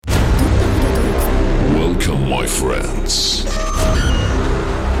friends.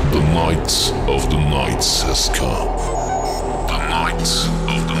 The night of the nights has come. The night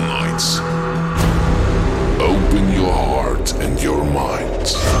of the nights. Open your heart and your mind.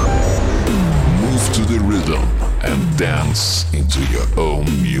 Move to the rhythm and dance into your own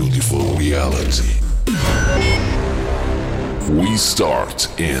beautiful reality. We start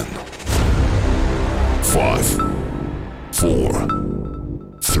in 5, 4,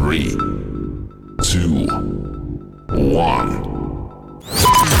 3, 2, 1.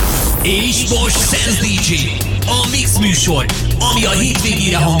 És most Sense DJ, a Mix műsor, ami a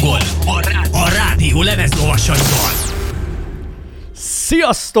hétvégére hangol, a rádió lemezlovasaival.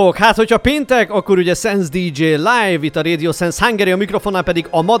 Sziasztok! Hát, hogyha péntek, akkor ugye Sense DJ live, itt a Radio Sense Hungary, a mikrofonnál pedig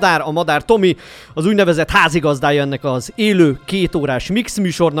a Madár Tomi, az úgynevezett házigazdája ennek az élő 2 órás mix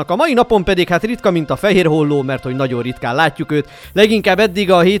műsornak. A mai napon pedig hát ritka, mint a fehér holló, mert hogy nagyon ritkán látjuk őt. Leginkább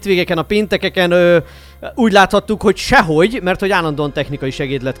eddig a hétvégeken, a péntekeken úgy láthattuk, hogy sehogy, mert hogy állandóan technikai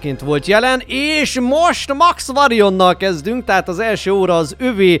segédletként volt jelen, és most Max Varionnal kezdünk, tehát az első óra az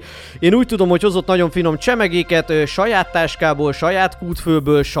övé. Én úgy tudom, hogy hozott nagyon finom csemegéket, saját táskából, saját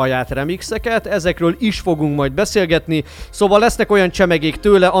kútfőből, saját remixeket, ezekről is fogunk majd beszélgetni, szóval lesznek olyan csemegék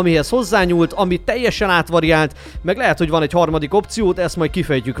tőle, amihez hozzányúlt, ami teljesen átvariált, meg lehet, hogy van egy harmadik opciót, ezt majd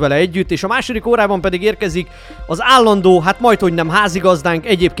kifejtjük vele együtt, és a második órában pedig érkezik az állandó, hát majdhogy nem házigazdánk,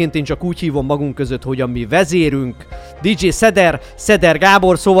 egyébként én csak úgy hívom magunk között, hogy mi vezérünk, DJ Szeder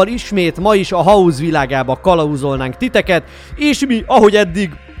Gábor, szóval ismét ma is a house világába kalauzolnánk titeket, és mi, ahogy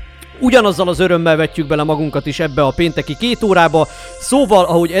eddig, ugyanazzal az örömmel vetjük bele magunkat is ebbe a pénteki 2 órába, szóval,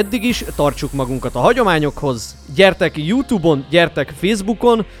 ahogy eddig is, tartsuk magunkat a hagyományokhoz, gyertek YouTube-on, gyertek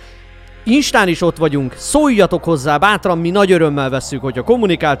Facebookon, Instán is ott vagyunk, szóljatok hozzá bátran, mi nagy örömmel vesszük, hogyha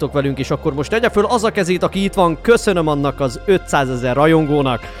kommunikáltok velünk, és akkor most tegye föl az a kezét, aki itt van, köszönöm annak az 500 000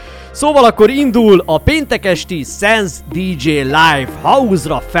 rajongónak. Szóval akkor indul a péntek esti Sense DJ Live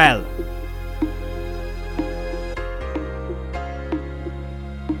House-ra fel!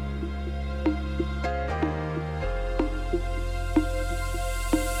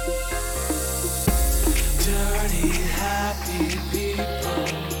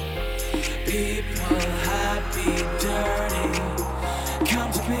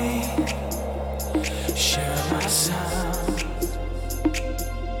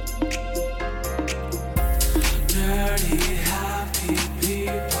 Dirty, happy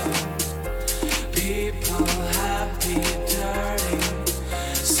people.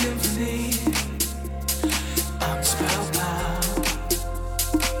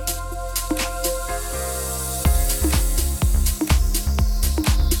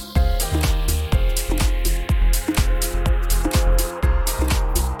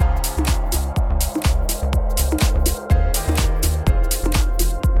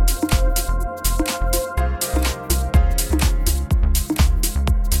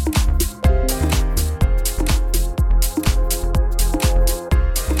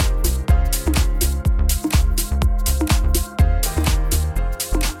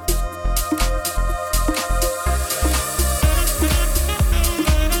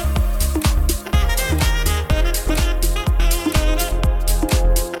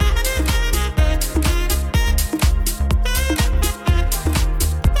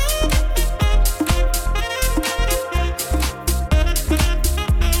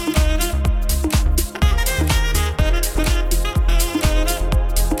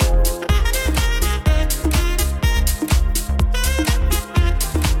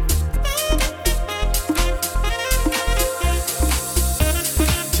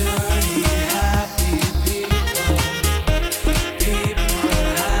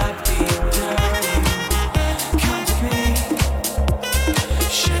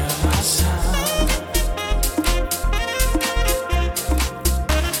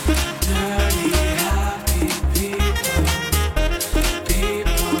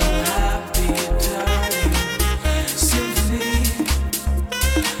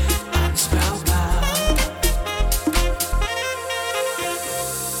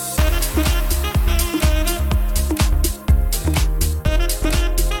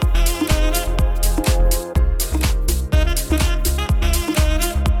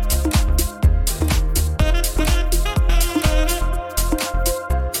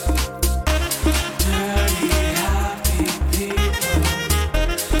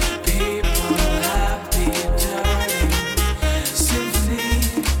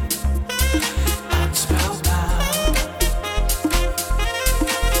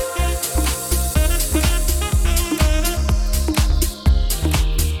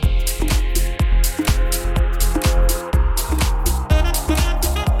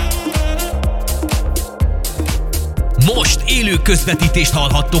 Élő közvetítést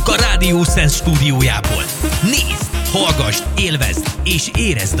hallhattok a Radio Sense stúdiójából. Nézd, hallgass, élvezd és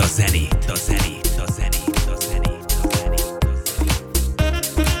érezd a zenét.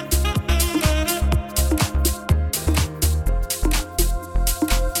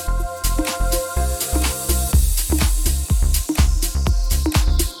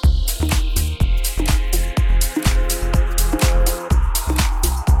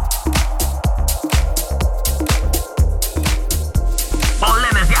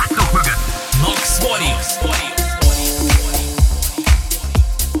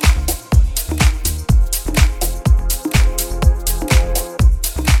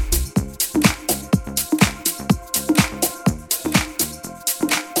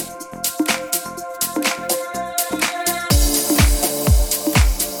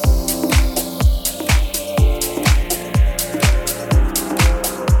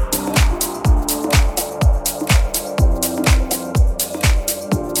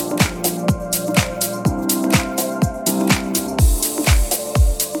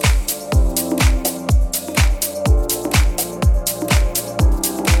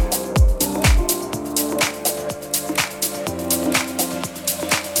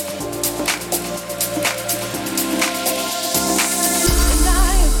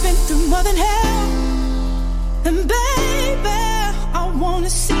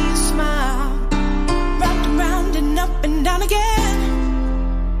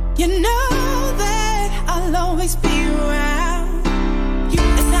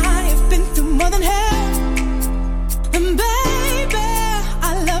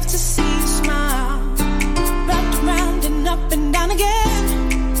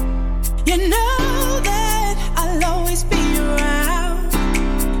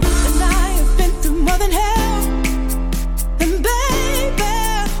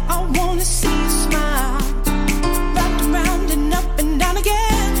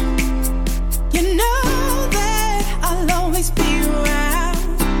 Always be around.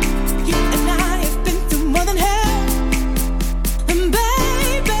 You and I have been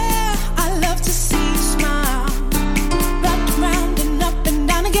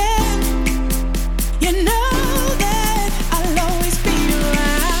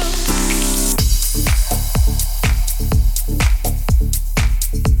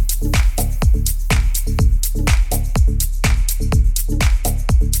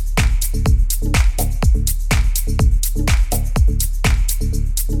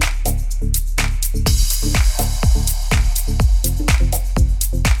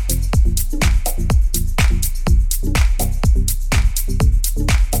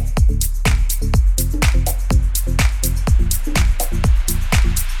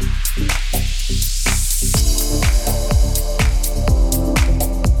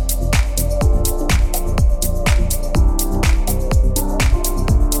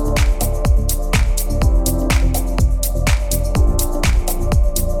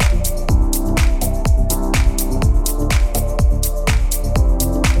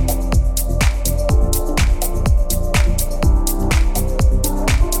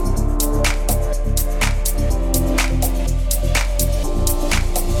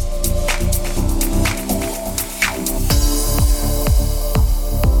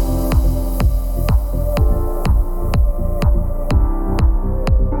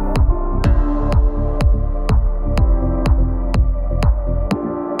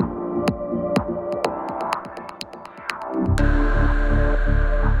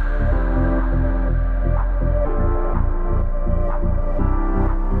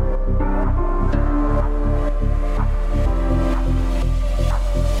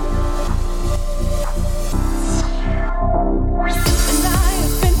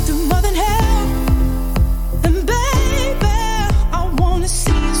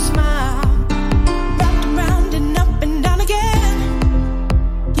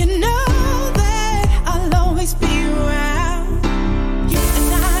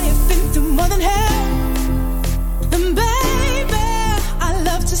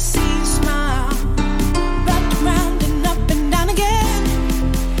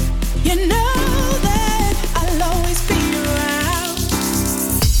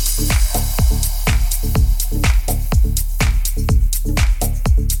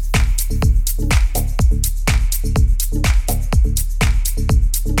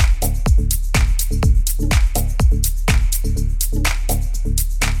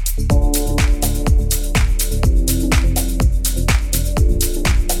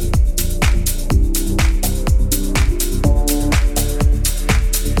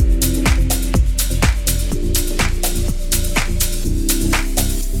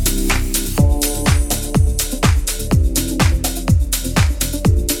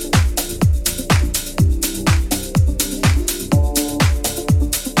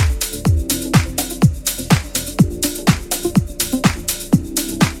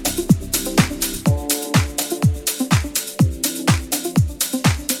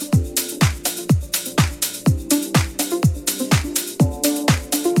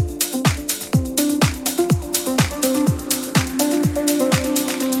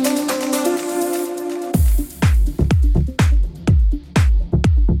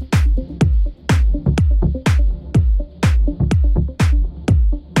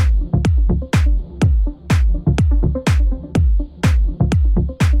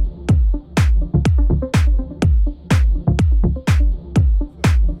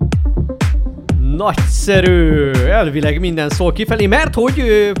Nagyszerű! Elvileg minden szól kifelé, mert hogy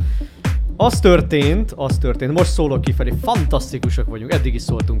az történt, most szólok kifelé, fantasztikusak vagyunk, eddig is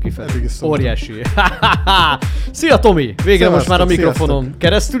szóltunk kifelé. Óriási. Szia Tomi! Végre szevasztok, most már a mikrofonon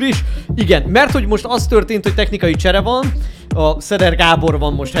keresztül is. Igen, mert hogy most az történt, hogy technikai csere van, a Szeder Gábor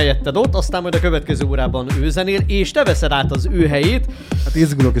van most helyetted ott, aztán majd a következő órában ő zenél, és te veszed át az ő helyét. Hát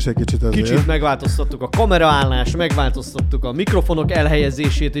izgulok is egy kicsit azért. Kicsit megváltoztattuk a kameraállás, megváltoztattuk a mikrofonok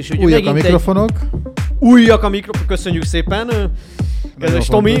elhelyezését, és ugye újak a mikrofonok. Újak a mikrofonok, köszönjük szépen. Kedves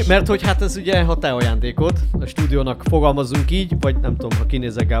Tomi, mert hogy hát ez ugye a te ajándékod, a stúdiónak fogalmazunk így, vagy nem tudom, ha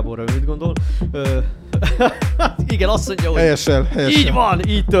kinézek Gáborra, mit gondol. Igen, azt mondja, hogy helyesen. Így van,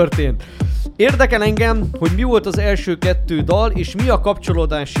 így történt. Érdekel engem, hogy mi volt az első 2 dal, és mi a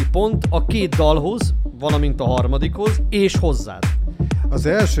kapcsolódási pont a 2 dalhoz, valamint a harmadikhoz, és hozzád. Az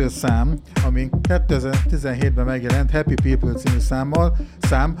első szám, ami 2017-ben megjelent, Happy People című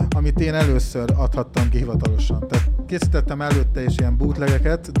szám, amit én először adhattam ki hivatalosan. Tehát készítettem előtte is ilyen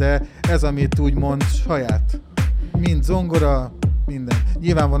bootlegeket, de ez, amit úgymond saját. Mind zongora, minden.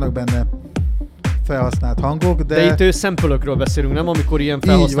 Nyilván vannak benne felhasznált hangok, de itt sample-ökről beszélünk, nem? Amikor ilyen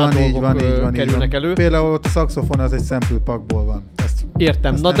felhasznált dolgok kerülnek elő. Például ott a szaxofon az egy sample packból van.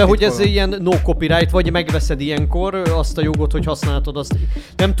 Értem. Na de hogy ez ilyen no copyright, vagy megveszed ilyenkor azt a jogot, hogy használhatod azt?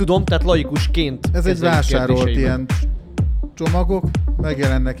 Nem tudom, tehát laikusként. Ez egy vásárolt ilyen csomagok,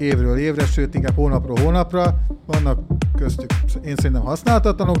 megjelennek évről évre, sőt inkább hónapról hónapra. Vannak köztük én szerintem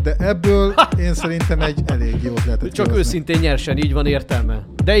használhatatlanok, de ebből én szerintem egy elég jót lehetett Csak őszintén nyersen, így van értelme.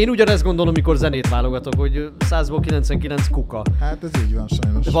 De én ugyanezt gondolom, mikor zenét válogatok, hogy 100-ból 99 kuka. Hát ez így van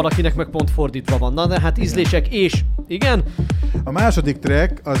sajnos. De valakinek meg pont fordítva van. Na de hát ízlések és igen. A második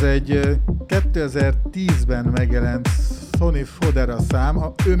track az egy 2010-ben megjelent Sonny Fodera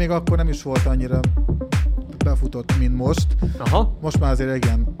szám. Ő még akkor nem is volt annyira befutott, mint most. Aha. Most már azért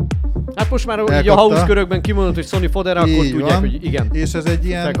igen. Hát most már így a house körökben kimondott, hogy Sonny Fodera, akkor tudják, van. Hogy igen. És ez egy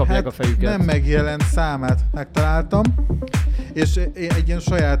ilyen nem megjelent számát megtaláltam, és egy ilyen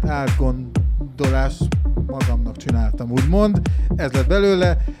saját átgondolás magamnak csináltam, úgymond. Ez lett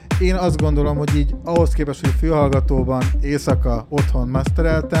belőle. Én azt gondolom, hogy így ahhoz képest, hogy fülhallgatóban éjszaka otthon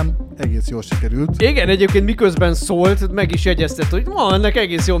mastereltem, egész jól sikerült. Igen, egyébként miközben szólt, meg is jegyeztet, hogy ennek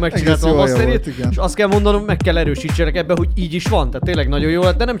egész jól megcsináltam a masterét, és azt kell mondanom, meg kell erősítsenek ebbe, hogy így is van, tehát tényleg nagyon jó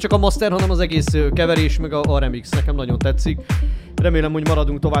lett, de nem csak a master, hanem az egész keverés, meg a remix, nekem nagyon tetszik. Remélem, hogy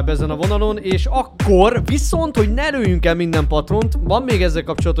maradunk tovább ezen a vonalon, és akkor viszont, hogy ne lőjünk el minden patront, van még ezzel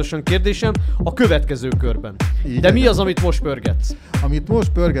kapcsolatosan kérdésem a következő körben. De mi az, amit most pörgetsz? Amit most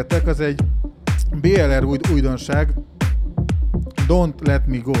pörgetek, az egy BLR újdonság, Don't Let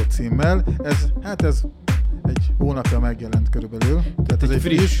Me Go címmel. Ez egy hónapja megjelent körülbelül. Tehát ez egy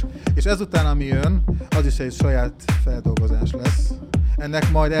friss. És ezután, ami jön, az is egy saját feldolgozás lesz.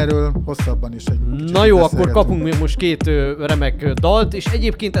 Ennek majd erről hosszabban is egy kicsit. Na jó, akkor kapunk most 2 remek dalt, és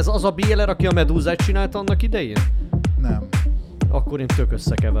egyébként ez az a BLR, aki a Medúzát csinálta annak idején? Nem. Akkor én tök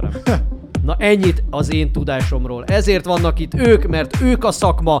összekeverem. Na ennyit az én tudásomról. Ezért vannak itt ők, mert ők a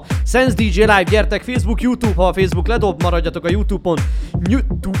szakma. Sense DJ Live, gyertek Facebook, YouTube, ha a Facebook ledob, maradjatok a YouTube-on.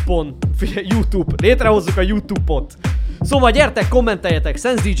 YouTube. Létrehozzuk a YouTube-ot. Szóval gyertek, kommenteljetek,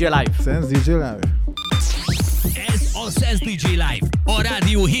 Sense DJ Live. Sense DJ Live. Ez a Sense DJ Live, a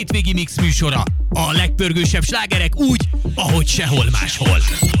rádió hétvégi mix műsora. A legpörgősebb slágerek úgy, ahogy sehol máshol.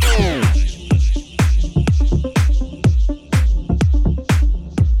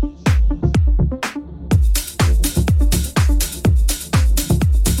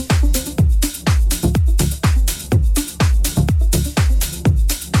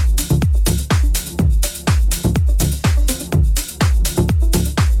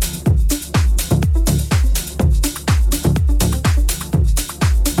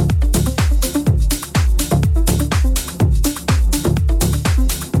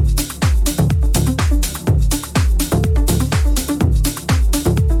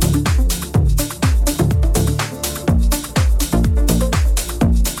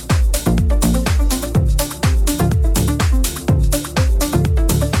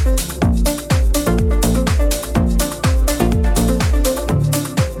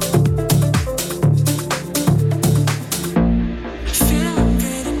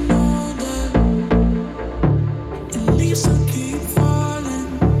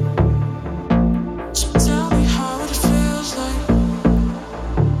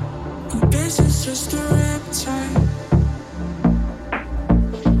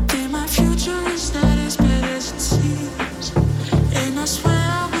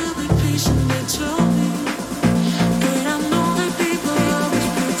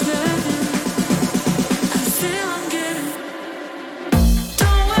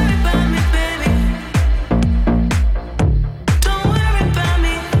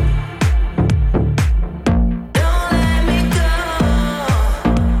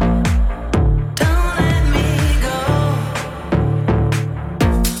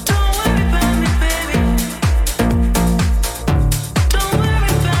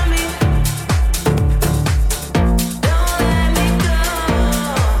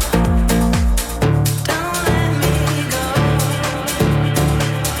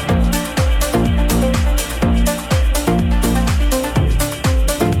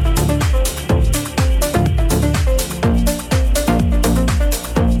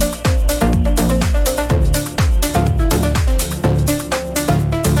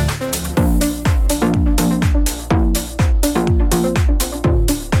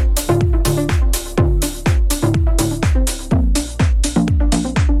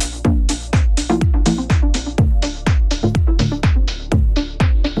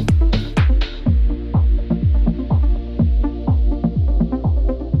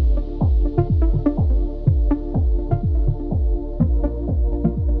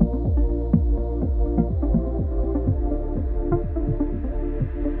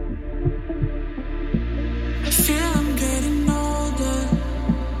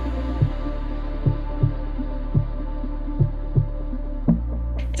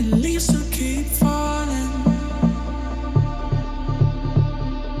 And leaves will keep falling.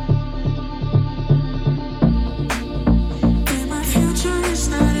 And my future is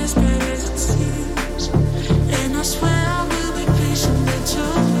not as bad as it seems. And I swear I will be patient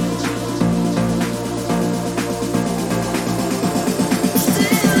until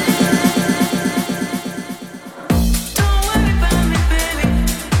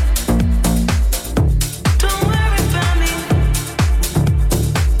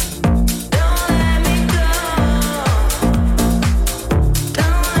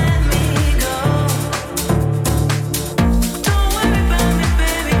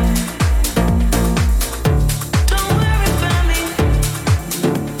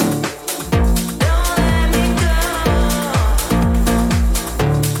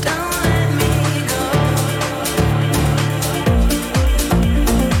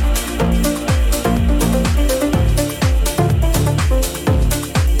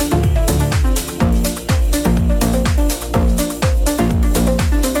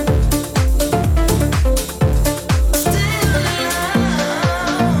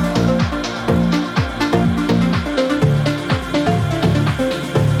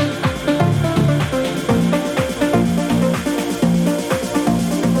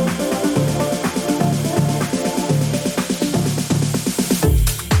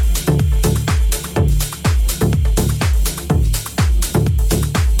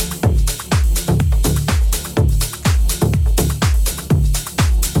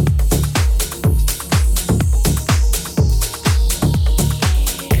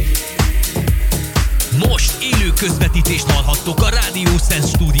közvetítést hallhattok a Radio Sense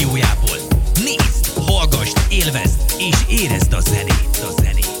stúdiójából. Nézd, hallgassd, élvezd és érezd a zenét, a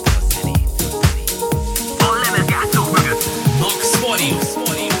zenét, a zenét, a zenét. A lemezjátszók mögött Max Farius.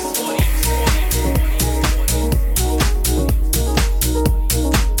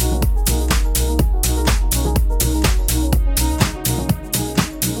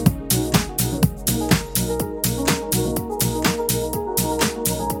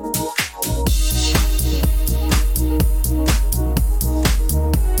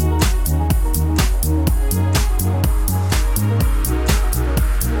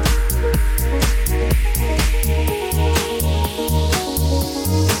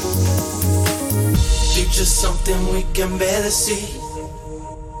 Can barely see.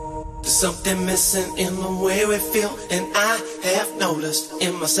 There's something missing in the way we feel, and I have noticed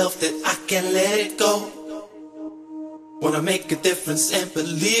in myself that I can't let it go. Wanna make a difference and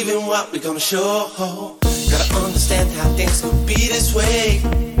believe in what we're gonna show. Gotta understand how things could be this way.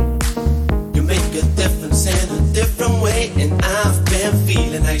 You make a difference in a different way, and I've been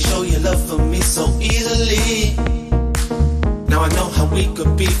feeling how you show your love for me so easily. Now I know how we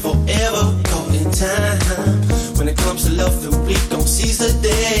could be forever caught in time. When it comes to love, then we gon' seize the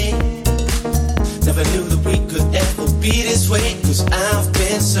day. Never knew that we could ever be this way, 'cause I've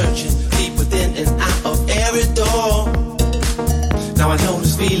been searching deep within and out of every door. Now I know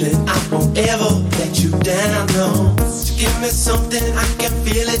this feeling, I won't ever let you down, no. So give me something, I can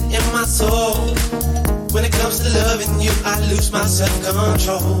feel it in my soul. When it comes to loving you, I lose my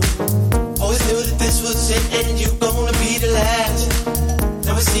self-control. Always knew that this was it and you gonna be the last.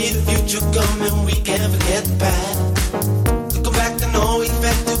 Now we see the future coming, we can't forget the past. Looking back to know we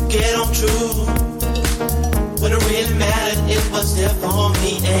had to get on true. When it really mattered, it was there for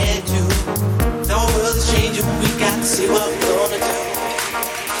me and you. Now our world is changing, we got to see what we're gonna do.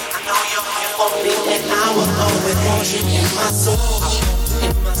 I know you're here for me and I will always want you in my soul.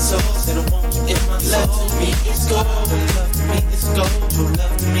 In my soul, said I want you in my soul. Love to me is gold, love to me is gold. Your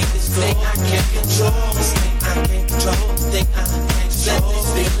love to me is gold. Thing I can't control, this thing I can't control. Thing I can't let this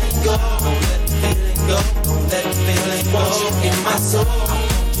feeling go. Don't let the feeling go. Don't let the feeling go. Want you in my soul. I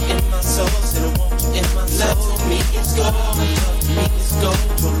want you in my soul. Said I want you in my soul. Love to me is gold, love to me is gold.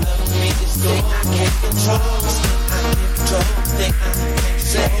 Your love to me is gold. Thing I can't control, this thing I can't control. Thing I can't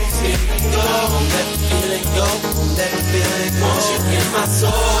let this feeling go. Don't let the feeling go. Don't let the feeling go. Want you in my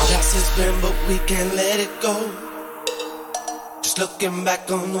soul. Past has been, but we can't let it go. Just looking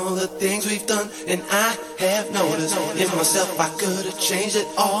back on all the things we've done, and I have noticed in myself I could have changed it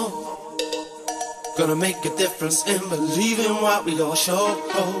all. Gonna make a difference and believe in what we gon' show.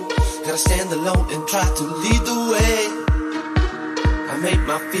 Gotta stand alone and try to lead the way. I make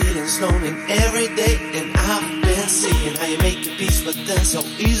my feelings known in every day, and I've been seeing how you make your peace with them so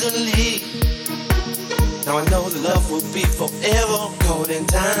easily. Now I know the love will be forever caught in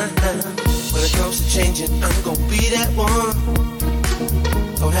time. When it comes to changing, I'm gonna be that one.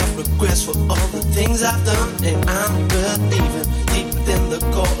 Don't have regrets for all the things I've done, and I'm believing deep within the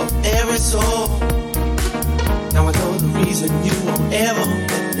core of every soul. Now I know the reason you won't ever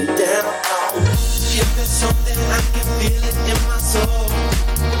let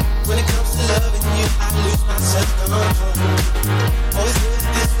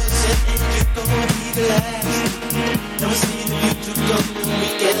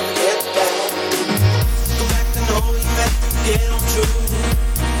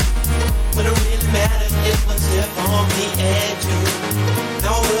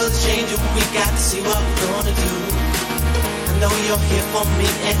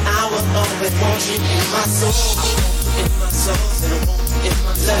and I will always want you in my soul. In my soul, and I want in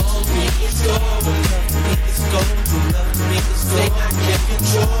my love. Love me is gold, love me is gold, love me is gold. Thing I can't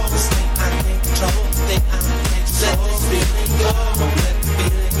control, this thing I can't control, thing I can't let this feeling go. Don't let the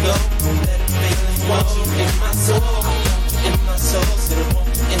feeling go, don't let the feeling go. Want you in my soul, and I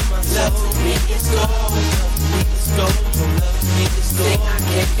want in my love. Love me is gold, love me is gold, love me is gold. Thing I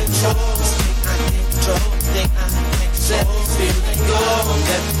can't control, this thing I can't control, thing I can't let this feeling go. Don't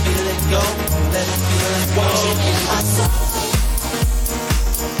let the feeling go, don't let the feeling go. Want you in my soul.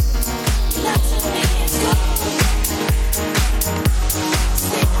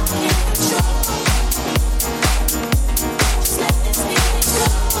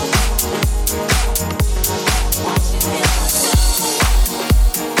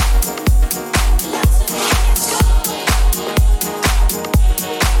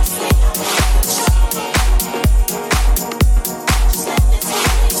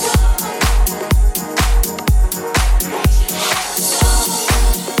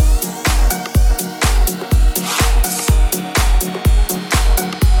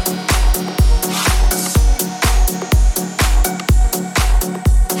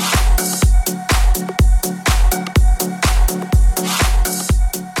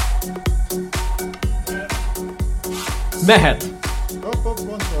 Mehet! Hopp,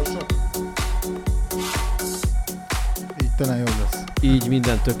 kontroll, sok. Így talán jó lesz. Így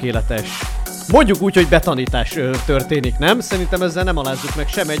minden tökéletes. Mondjuk úgy, hogy betanítás történik, nem? Szerintem ezzel nem alázzuk meg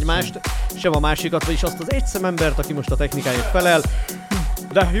sem egymást, sem a másikat, vagyis azt az egy szemembert, aki most a technikáért felel.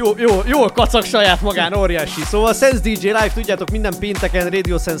 De jól kacag saját magán, óriási. Szóval Sense DJ Live, tudjátok, minden pénteken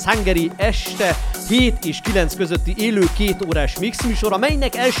Radio Sense Hungary este 7 és 9 közötti élő 2 órás mix műsor,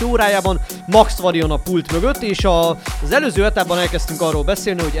 amelynek első órájában Max Varion a pult mögött, és az előző etapban elkezdtünk arról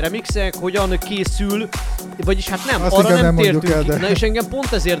beszélni, hogy remixek hogyan készül, vagyis hát nem, azt arra nem mondjuk tértünk el, ki. Na és engem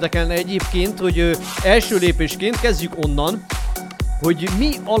pont ez érdekelne egyébként, hogy első lépésként kezdjük onnan, hogy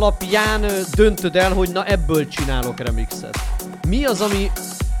mi alapján döntöd el, hogy na ebből csinálok remixet. Mi az, ami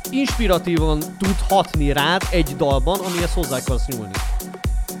inspiratívan tud hatni rád egy dalban, amihez hozzá akarsz nyúlni?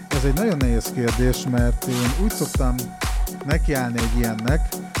 Ez egy nagyon nehéz kérdés, mert én úgy szoktam nekiállni egy ilyennek,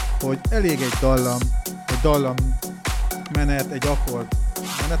 hogy elég egy dallam menet, egy akkord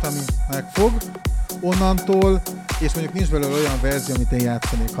menet, ami megfog, onnantól, és mondjuk nincs belőle olyan verzió, amit én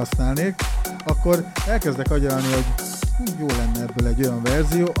játszanék, használnék, akkor elkezdek agyalni, hogy jó lenne ebből egy olyan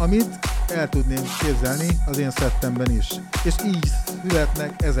verzió, amit el tudném képzelni az én szettemben is. És így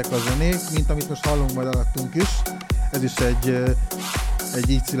születnek ezek a zenék, mint amit most hallunk majd alattunk is. Ez is egy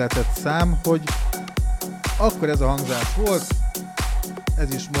így született szám, hogy akkor ez a hangzás volt,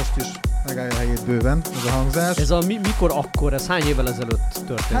 ez is most is megállja a helyét bőven, ez a hangzás. Ez mikor akkor? Ez hány évvel ezelőtt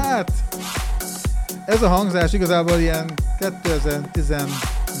történt? Hát, ez a hangzás igazából ilyen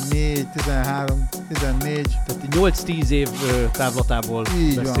 2014, 13, 14. Tehát 8-10 év távlatából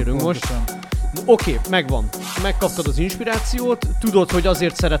Így beszélünk van, most. pontosan. Oké, megvan. Megkaptad az inspirációt, tudod, hogy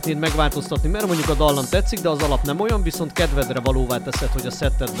azért szeretnéd megváltoztatni, mert mondjuk a dallam tetszik, de az alap nem olyan, viszont kedvedre valóvá teszed, hogy a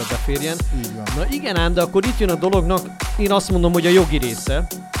szettedbe beférjen. Így van. Na igen ám, de akkor itt jön a dolognak, én azt mondom, hogy a jogi része,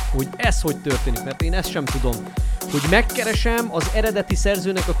 hogy ez hogy történik, mert én ezt sem tudom. Hogy megkeresem az eredeti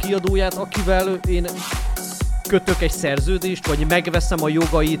szerzőnek a kiadóját, akivel én kötök egy szerződést, vagy megveszem a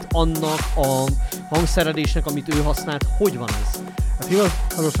jogait annak a hangszerelésnek, amit ő használt. Hogy van ez? Hát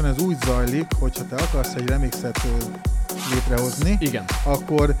hivatalosan ez úgy zajlik, hogy ha te akarsz egy remixet létrehozni, Igen.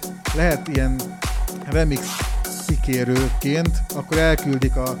 akkor lehet ilyen remix kikérőként, akkor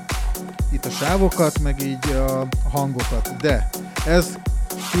elküldik itt a sávokat, meg így a hangokat. De ez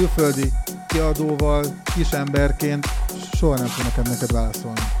külföldi kiadóval, kisemberként soha nem fognak neked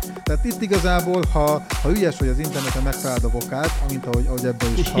válaszolni. Tehát itt igazából, ha ügyes vagy az interneten, megtalálod a vokált, amint ahogy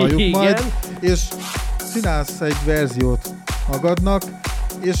ebben is halljuk Igen. majd, és csinálsz egy verziót magadnak,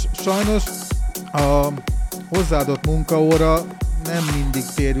 és sajnos a hozzáadott munkaóra nem mindig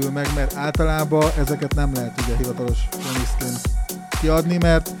térül meg, mert általában ezeket nem lehet ugye hivatalos remixként kiadni,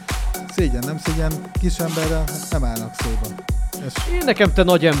 mert szégyen, nem szégyen, kisemberrel nem állnak szóba. Én nekem te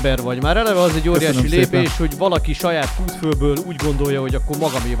nagy ember vagy. Már eleve az egy óriási Köszönöm lépés, szépen. hogy valaki saját kútfőből úgy gondolja, hogy akkor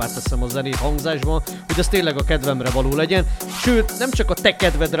magamévá teszem a zenét hangzásban, hogy az tényleg a kedvemre való legyen. Sőt, nem csak a te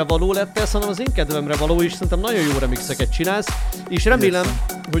kedvedre való lett ez, hanem az én kedvemre való is. Szerintem nagyon jó remixeket csinálsz, és remélem,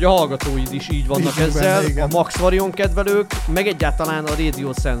 hogy a hallgatóid is így vannak Bízunk ezzel, benne, igen. a Max Varion kedvelők, meg egyáltalán a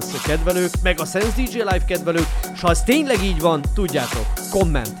Radio Sense kedvelők, meg a Sense DJ Live kedvelők, és ha ez tényleg így van, tudjátok,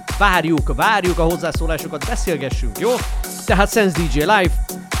 komment, várjuk a hozzászólásokat, beszélgessünk, jó? Tehát Sense DJ Live,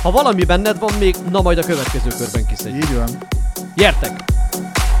 ha valami benned van még, na majd a következő körben kiszedjük. Így van. Gyertek!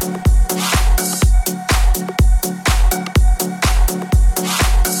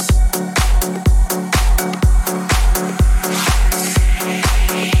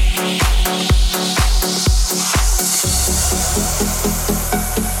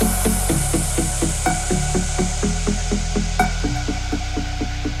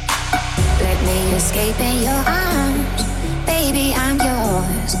 escape in your arms. Baby, I'm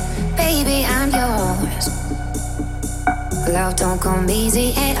yours. Baby, I'm yours. Love don't come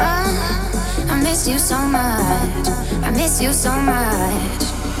easy at all. I miss you so much. I miss you so much.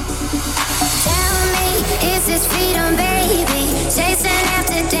 Tell me, is this freedom, baby? Chasing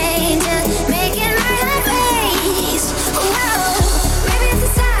after danger, making my life race. Whoa, maybe if the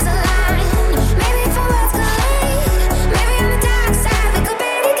stars align, maybe if our worlds collide, maybe on the dark side we could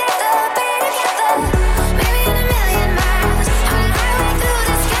be together, be together. Maybe in a million miles, on a highway through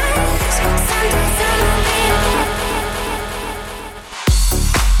the skies. Someday, someday we'll be together.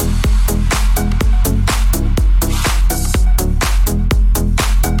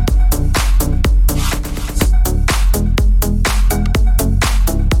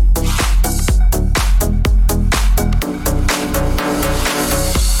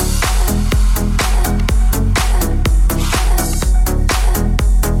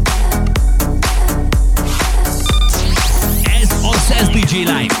 DJ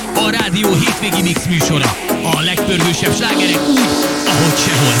Live, a rádió hétvégi mix műsora. A legpörgősebb slágerek úgy, ahogy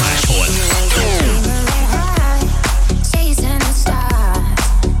sehol máshol.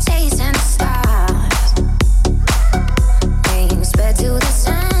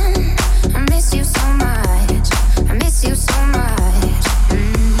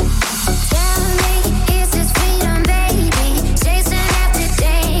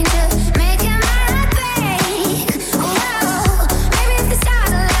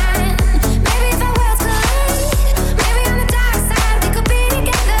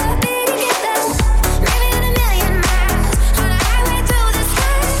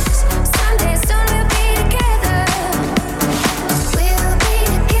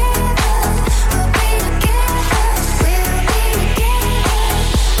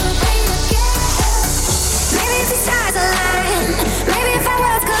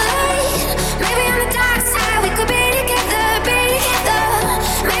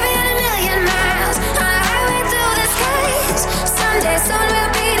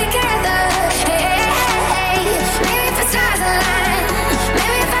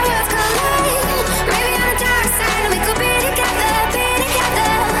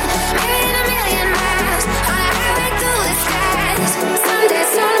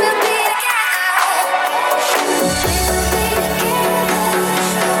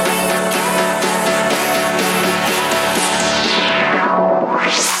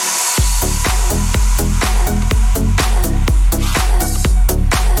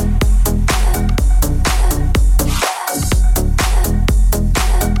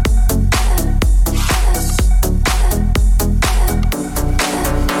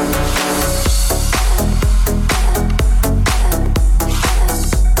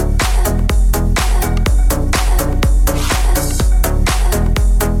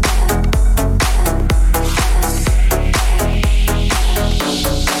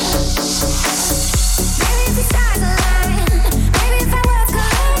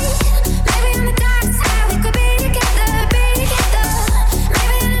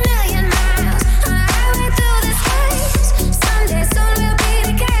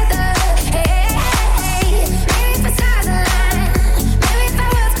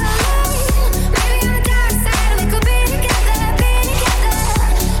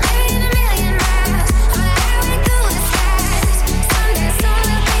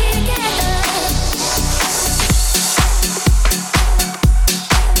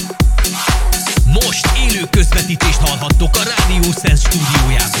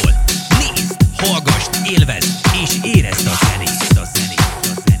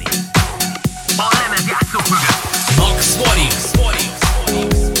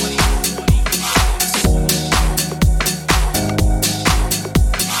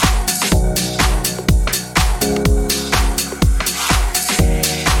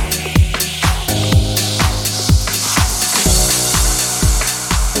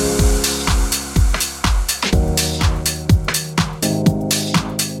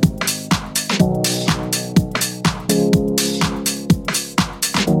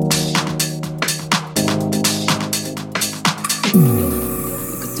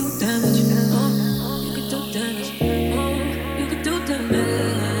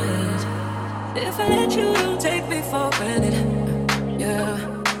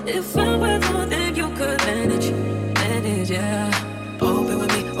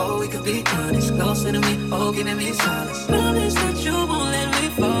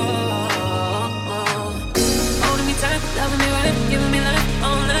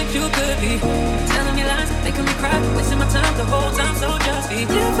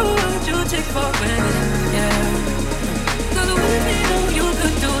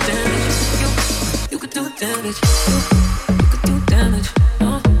 damage. You could do damage.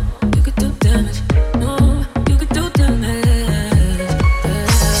 Oh, you could do damage. No, you could do damage.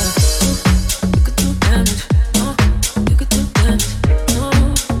 You could do damage. Oh, you could do damage. No,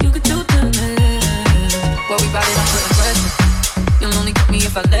 you could do damage. What we bout it, I'm putting pressure. You'll only get me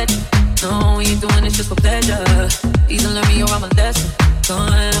if I let you. No, we ain't doing this just for pleasure. Either learn me or I'm a lesson.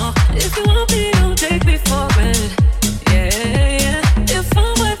 Going on. If you want me, don't take me for granted. Yeah, yeah. If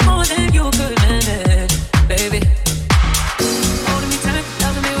I'm worth more than you could manage, baby. Holding me tight,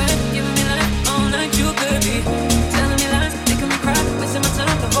 loving me right, giving me life all night. You could be telling me lies, making me cry, wasting my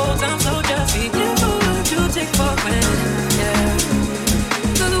time the whole time. So just be careful what you take for granted. Yeah.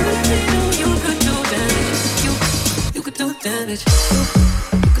 Cause with me, know you could do damage. You could do damage.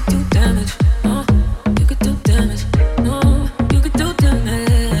 You could do damage. Oh, you could do damage. No, you could do damage.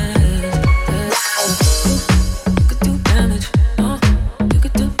 You could do damage. Oh, you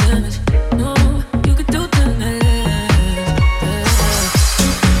could do damage. No, you could do damage.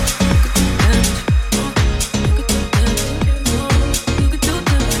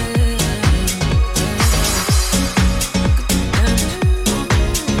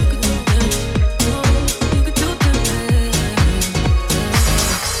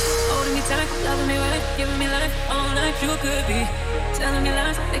 Holding me tight, loving me right, giving me life all night. You could be telling me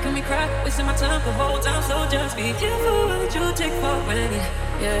lies, making me cry, wasting my time the whole time. So just be careful what you take for granted.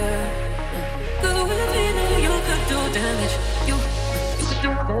 Yeah. Cause with me, know you could do damage. You could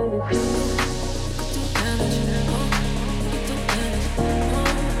do damage. You could do damage. Oh, you could do damage. Oh,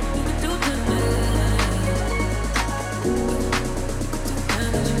 you could do damage. You could do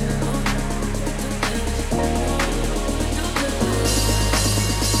damage. Oh,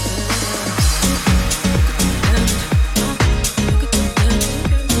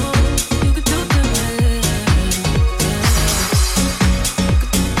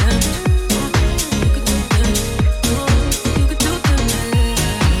 you could do damage.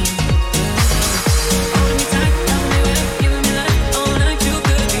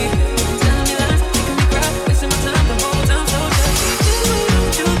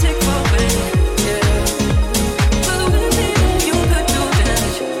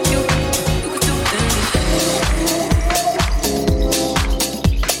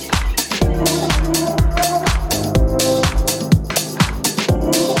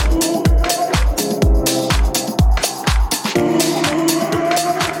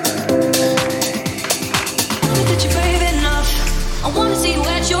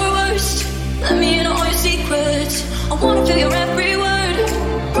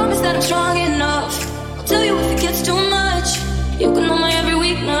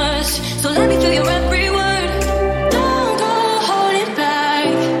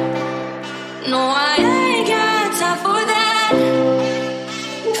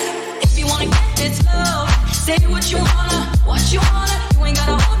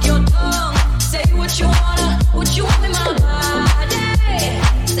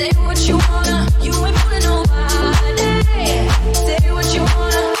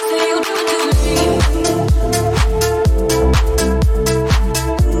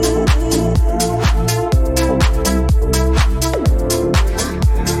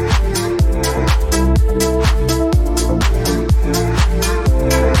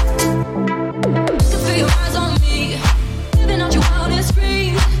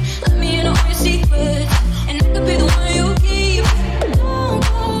 Let me in all your secrets, and I could be the one you keep. Don't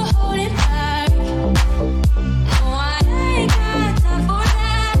go holding back.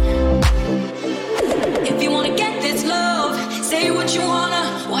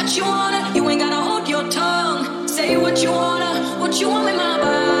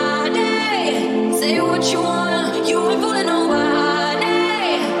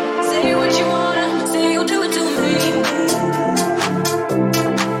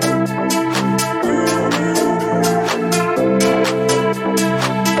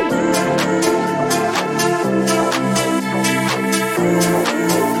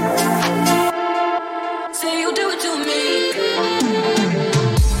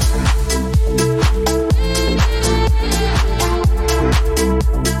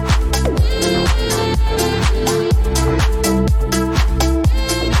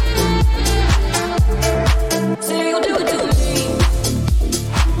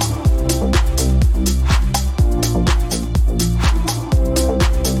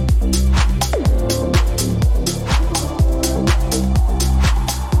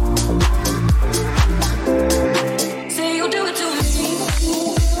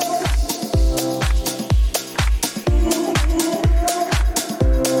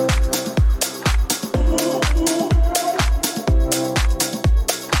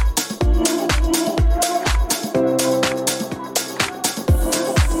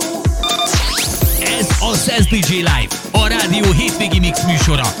 Sense DJ Live, a rádió hétvégi mix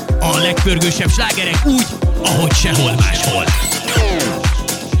műsora. A legpörgősebb slágerek úgy, ahogy sehol máshol.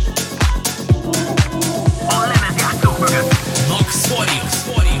 A lemezjátszók mögött Max Forius.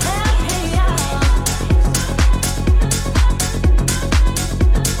 Oh,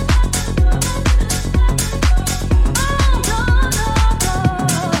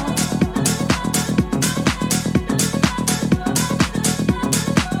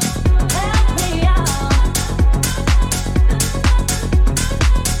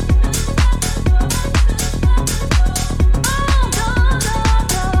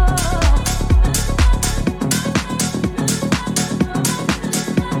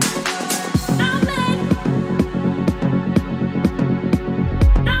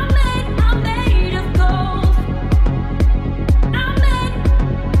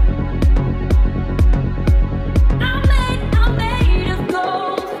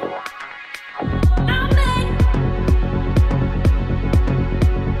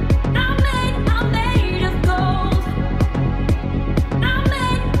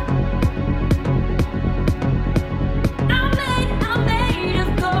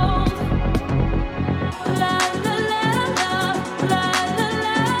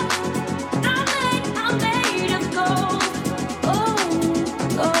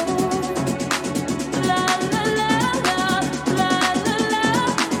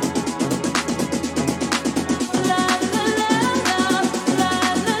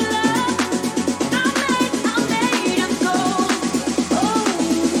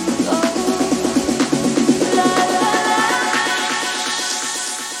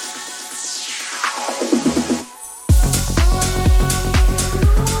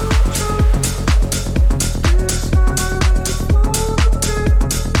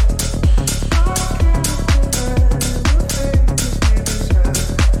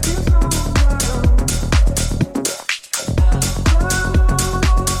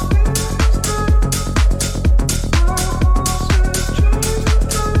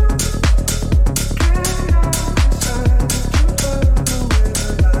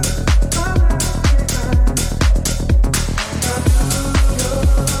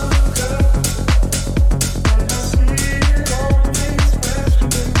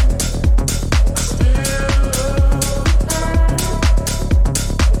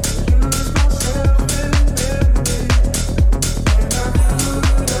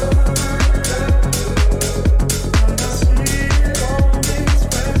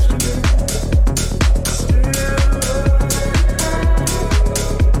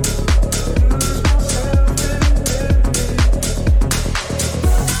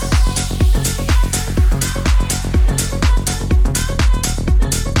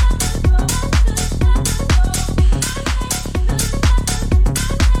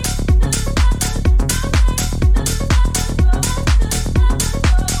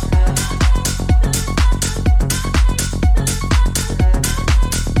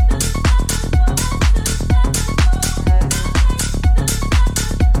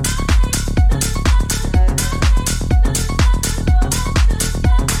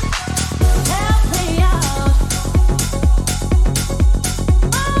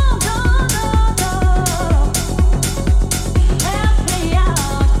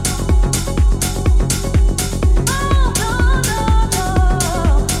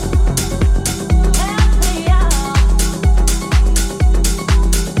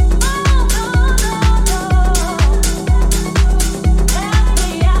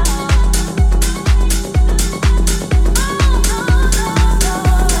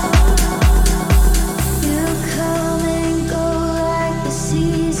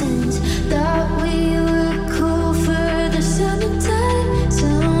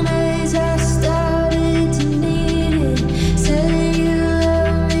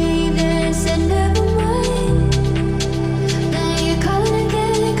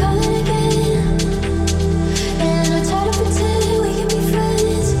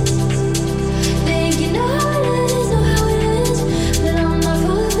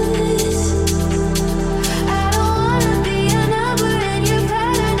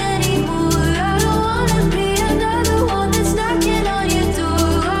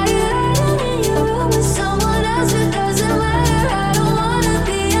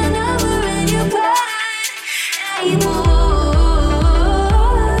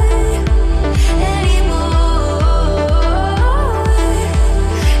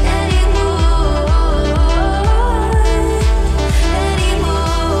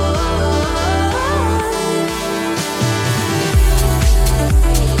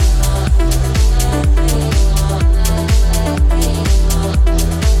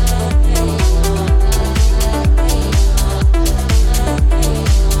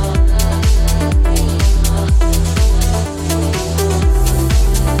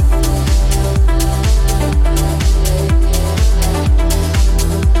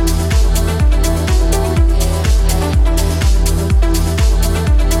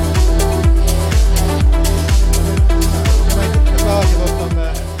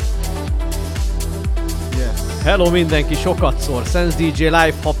 Hello mindenki, sokatszor, Sense DJ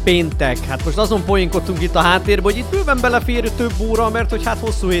Live, ha péntek. Hát most azon poénkodtunk itt a háttérben, hogy itt bőven belefér több óra, mert hogy hát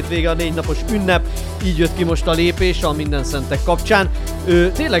hosszú hétvége a 4 napos ünnep, így jött ki most a lépés a Minden Szentek kapcsán.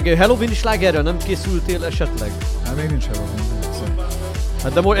 Tényleg Halloween slágerrel nem készültél esetleg? Hát még nincs Halloween.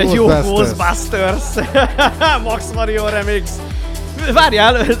 Hát de egy jó Ghostbusters. Max Marion remix.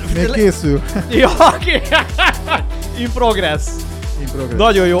 Várjál. Még készül. Ja, oké. In progress.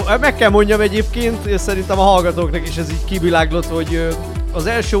 Nagyon jó. Meg kell mondjam egyébként, és szerintem a hallgatóknak is ez így kiviláglott, hogy az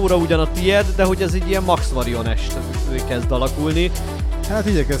első óra ugyan a tied, de hogy ez egy ilyen Max Marion est kezd alakulni. Hát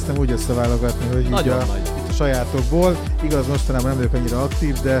igyekeztem úgy összeválogatni, hogy nagyon így itt a sajátokból. Igaz, mostanában nem vagyok annyira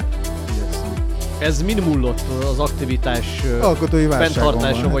aktív, de igyekszem. Ez mind múlott az aktivitás alkotói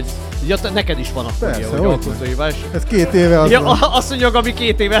fenntartása, vagy... Ja, neked is van akkor persze, ugye, hogy alkotói válság. Ez 2 éve az ja, van. Azt mondja, Gabi,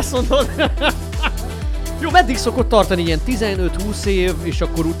 2 éve ezt mondod. Jó, meddig szokott tartani? Ilyen 15-20 év, és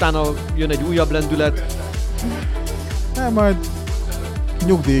akkor utána jön egy újabb lendület? Hát majd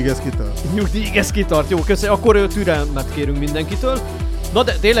nyugdíjig ez kitart. Nyugdíjig ez kitart, jó, köszönjük. Akkor türelmet kérünk mindenkitől. Na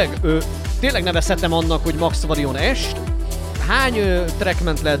de tényleg nevezhetem annak, hogy Max Marion est. Hány track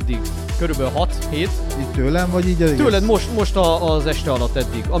ment le eddig? Körülbelül 6-7? Így tőlem, vagy így egész? Tőled most az este alatt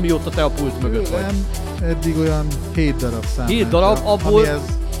eddig, amióta te a pult mögött vagy. Tőlem eddig olyan 7 darab szám. 7 darab, abból... Amihez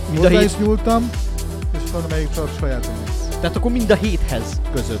hozzá is nyúltam, és van amelyik csak saját remix. Tehát akkor mind a 7-hez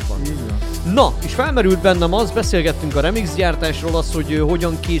között van. Így van. Na, és felmerült bennem az, beszélgettünk a remix gyártásról, az, hogy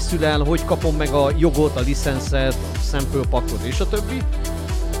hogyan készül el, hogy kapom meg a jogot, a licenszet, a sample packot és a többi.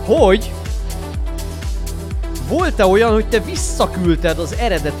 Hogy volt-e olyan, hogy te visszaküldted az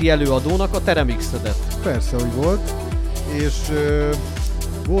eredeti előadónak a te remixedet? Persze, hogy volt, és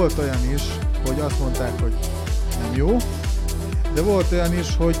volt olyan is, hogy azt mondták, hogy nem jó, de volt olyan is,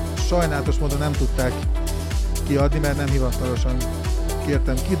 hogy sajnálatos módon nem tudták kiadni, mert nem hivatalosan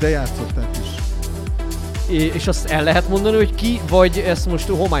kértem ki, de játszották is. És azt el lehet mondani, hogy ki, vagy ezt most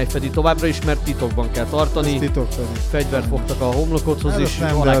homály fedi továbbra is, mert titokban kell tartani? Ez titok fedi. Fegyvert fogtak a homlokodhoz, és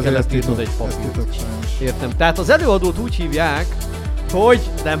alá kellett írnod egy papírt. Értem. Tehát az előadót úgy hívják, hogy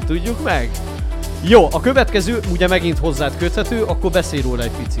nem tudjuk meg. Jó, a következő ugye megint hozzád köthető, akkor beszélj róla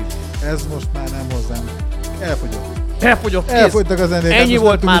egy picit. Ez most már nem hozzám. Elfogyott. Elfogyott, kész. Elfogytak az zenék. Ennyi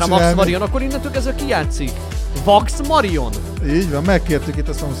volt már a Max Marion, akkor innentől kezdve ki játszik? Vax Marion? Így van, megkértük itt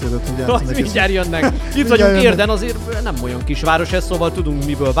a szomszédot, hogy játszanak. Azt mindjárt jönnek. Itt vagyunk Érden, azért nem olyan kisváros ez, szóval tudunk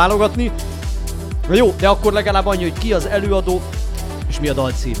miből válogatni. Na jó, de akkor legalább annyi, hogy ki az előadó, és mi a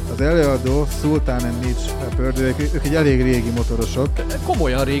dalcím. Az előadó Sultan and Mitch Rapper, ők egy elég régi motorosok.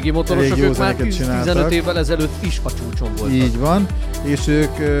 Komolyan régi motorosok, ők már 10-15 évvel ezelőtt is a csúcson voltak. Így van, és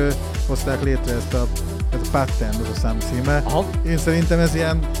ők hozták létre ez a Pattern, az a szám címe. Aha. Én szerintem ez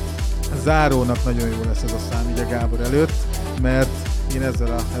ilyen zárónak nagyon jó lesz ez a szám így a Gábor előtt, mert én ez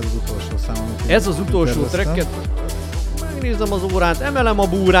az utolsó szám, amit ez az utolsó tracket, megnézem az órát, emelem a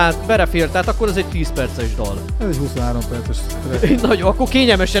búrát, berefér, tehát akkor ez egy 10 perces dal. Ez egy 23 perces track. Nagyon, akkor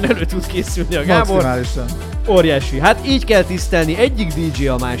kényelmesen elő tud készülni a Gábor. Maximálisan. Óriási. Hát így kell tisztelni egyik DJ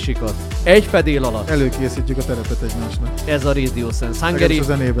a másikat. Egy fedél alatt. Előkészítjük a terepet egymásnak. Ez a Radio Sense Hungary. A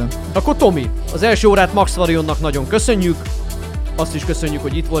zenében. Akkor Tomi, az első órát Max Marionnak nagyon köszönjük. Azt is köszönjük,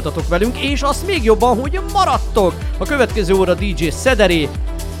 hogy itt voltatok velünk, és azt még jobban, hogy maradtok. A következő óra DJ Szederé.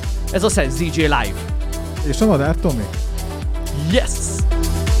 Ez a Sense DJ Live. És a madár Tomi. Yes!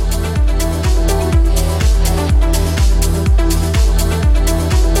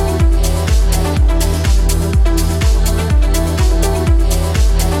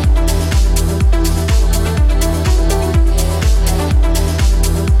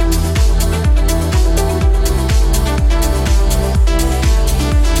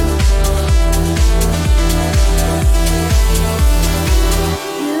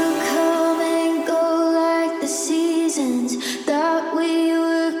 You come and go like the seasons that we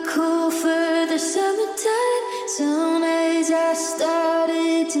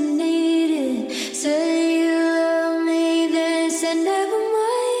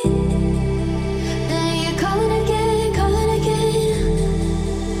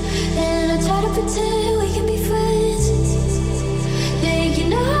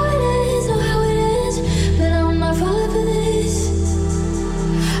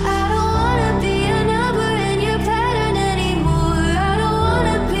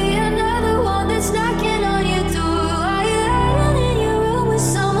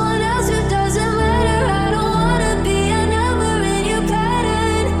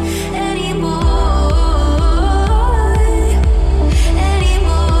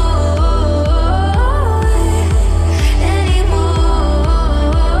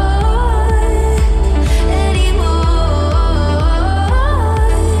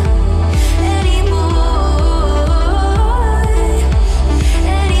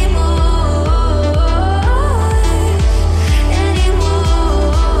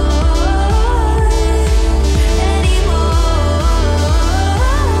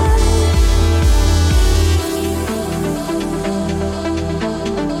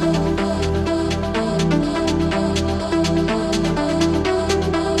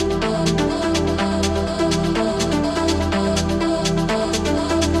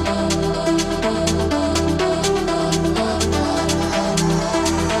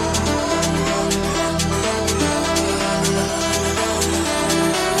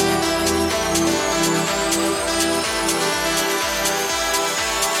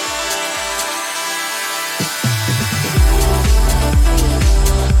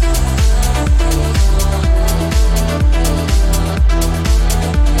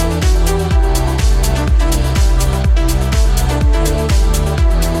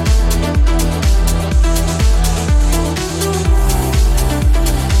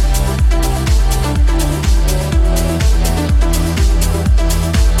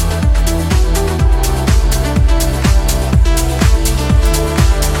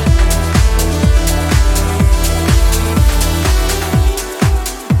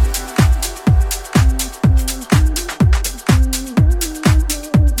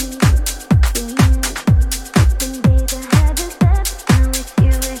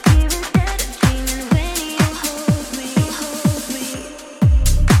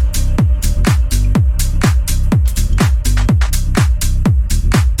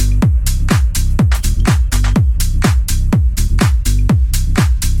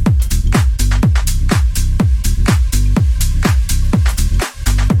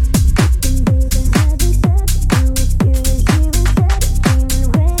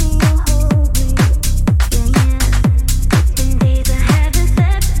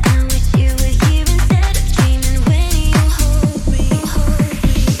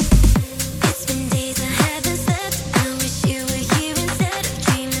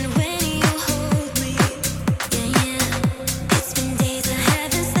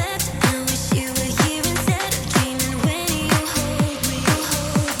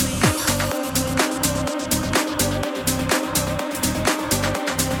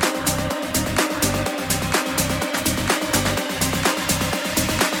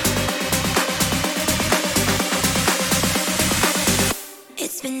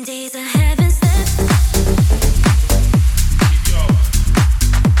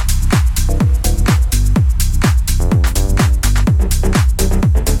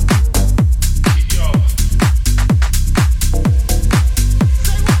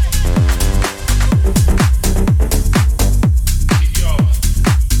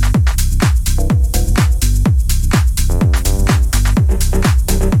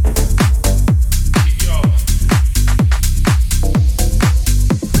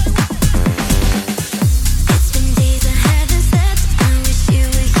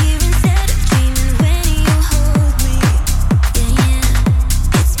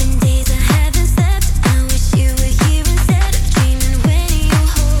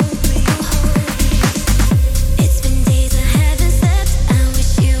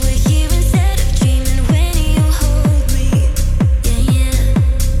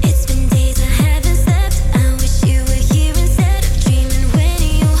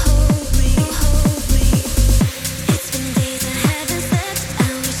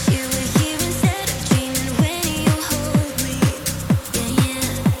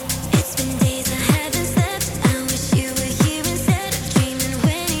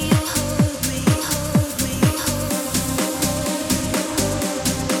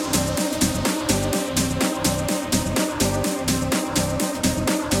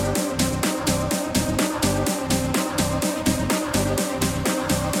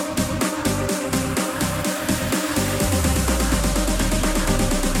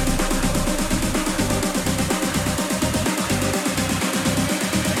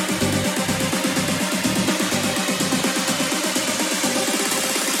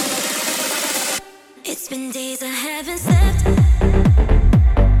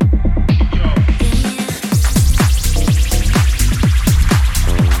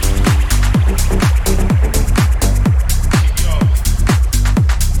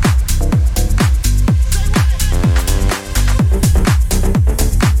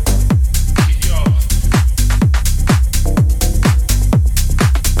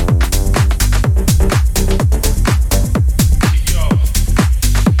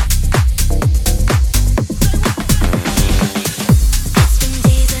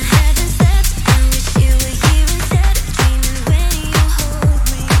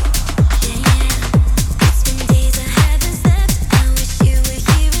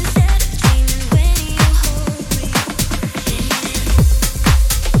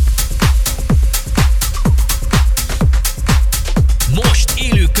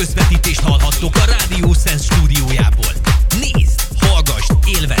közvetítést hallhattok a Radio Sense stúdiójából. Nézd, hallgassd,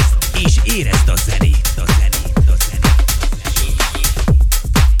 élvezd és érezd a zenét.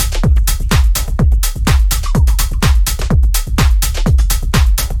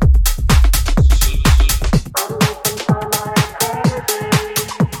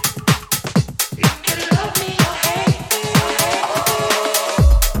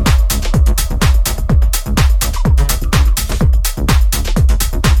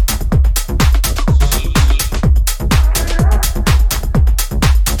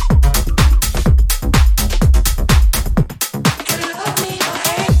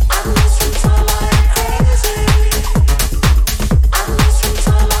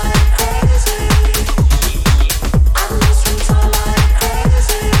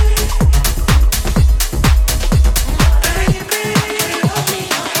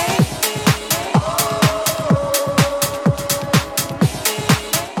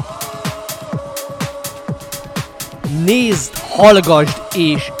 Nézd, hallgasd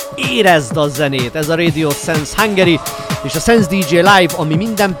és érezd a zenét. Ez a Radio Sense Hungary és a Sense DJ Live, ami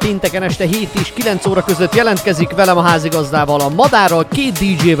minden pénteken este 7 és 9 óra között jelentkezik velem a házigazdával, a Madárral, 2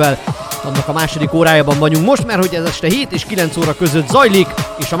 DJ-vel. Annak a második órájában vagyunk most, mert hogy ez este 7 és 9 óra között zajlik,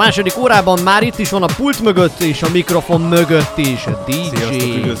 és a második órában már itt is van a pult mögött és a mikrofon mögött is a DJ.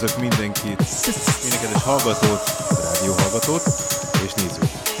 Sziasztok, üdvözlök mindenkit, minden kedves hallgatót, rádióhallgatót és nézőt.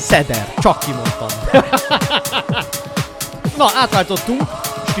 Szeder, csak kimondtam. Na, átváltottunk,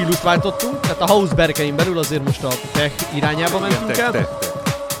 stílust váltottunk, tehát a house berkein belül azért most a tech irányába mentünk el.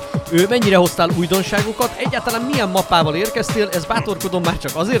 Ő mennyire hoztál újdonságokat? Egyáltalán milyen mappával érkeztél? Ez bátorkodom már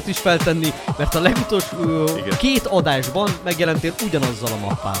csak azért is feltenni, mert a legutolsó 2 adásban megjelentél ugyanazzal a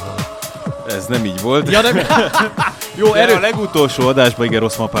mappával. Ez nem így volt. Ja, nem? Jó, erő. A legutolsó adásban igen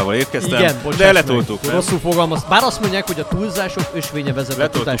rossz mappával érkeztem, igen, de letoltuk. Rosszul fogalmaz. Bár azt mondják, hogy a túlzások ösvénye vezet a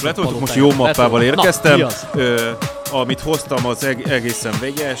tudások letoltuk, most jó mappával érkeztem. Na, amit hoztam, az egészen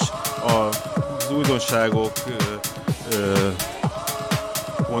vegyes. Az újdonságok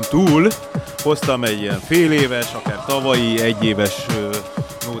túl hoztam egy ilyen fél éves, akár tavalyi, 1 éves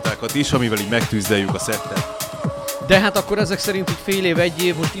nótákat is, amivel így megtűzdeljük a szettet. De hát akkor ezek szerint így fél év, 1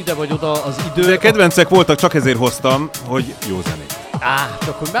 év, most ide vagy oda az idő. De kedvencek voltak, csak ezért hoztam, hogy jó zenét.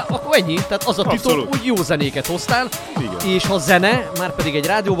 Akkor ennyi, tehát az a titok, hogy jó zenéket hoztál. Igen. És ha zene, már pedig egy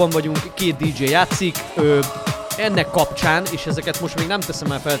rádióban vagyunk, 2 DJ játszik, ennek kapcsán, és ezeket most még nem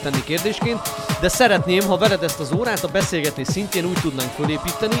teszem el feltenni kérdésként, de szeretném, ha veled ezt az órát a beszélgetés szintjén úgy tudnánk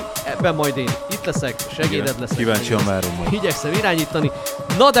fölépíteni, ebben majd én itt leszek, segéded leszek. Kíváncsian várom majd. Igyekszem irányítani.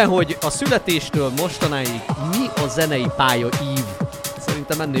 Na de hogy a születéstől mostanáig mi a zenei pálya ív?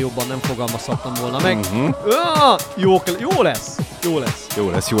 Szerintem ennél jobban nem fogalmazhattam volna meg. Jó lesz.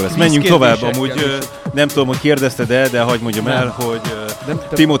 Menjünk tovább, amúgy nem tudom, hogy kérdezted-e, de hagyd mondjam el, hogy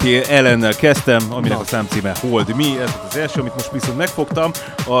Timothy Allennel kezdtem, aminek a számcíme Hold Me, ez az első, amit most viszont megfogtam,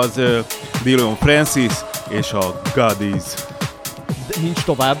 az Dillon Francis és a Goodies. De nincs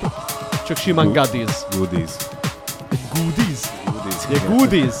tovább, csak simán Goodies. Goodies.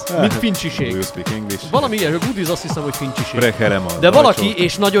 Goodies, mint fincsiség. You speak English. Valami ilyen, Goodies azt hiszem, hogy fincsiség. De valaki,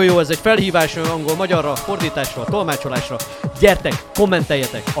 és nagyon jó, ez egy felhívás angol-magyarra, fordításra, tolmácsolásra. Gyertek,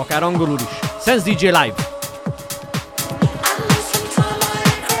 kommenteljetek, akár angolul is. Sense DJ Live.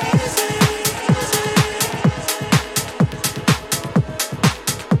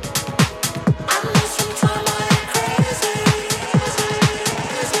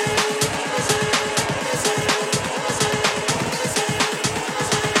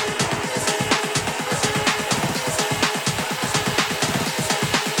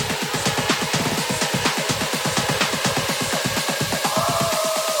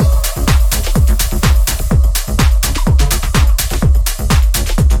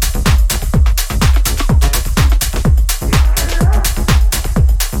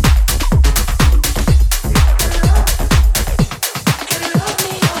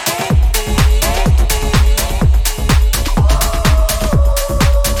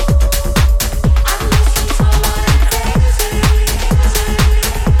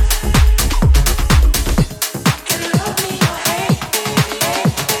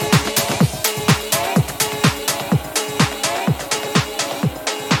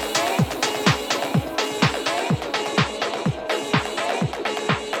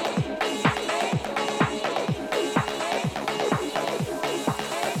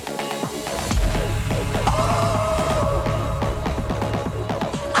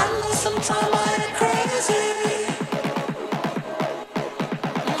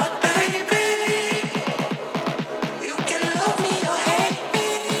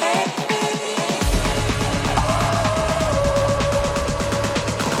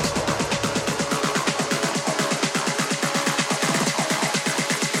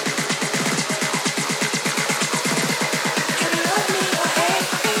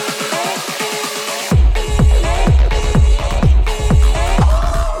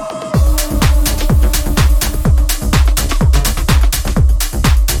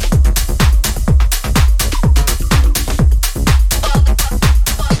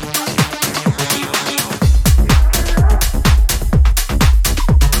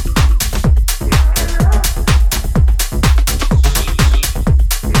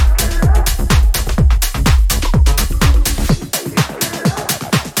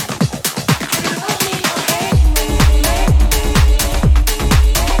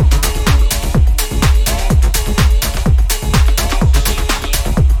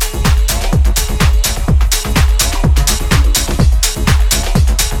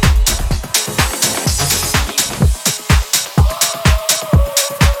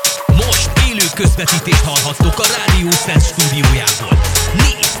 közvetítést hallhattok a Radio Sense stúdiójából.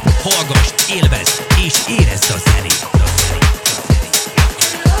 Nézd, hallgass, élvezd és érezd a zenét.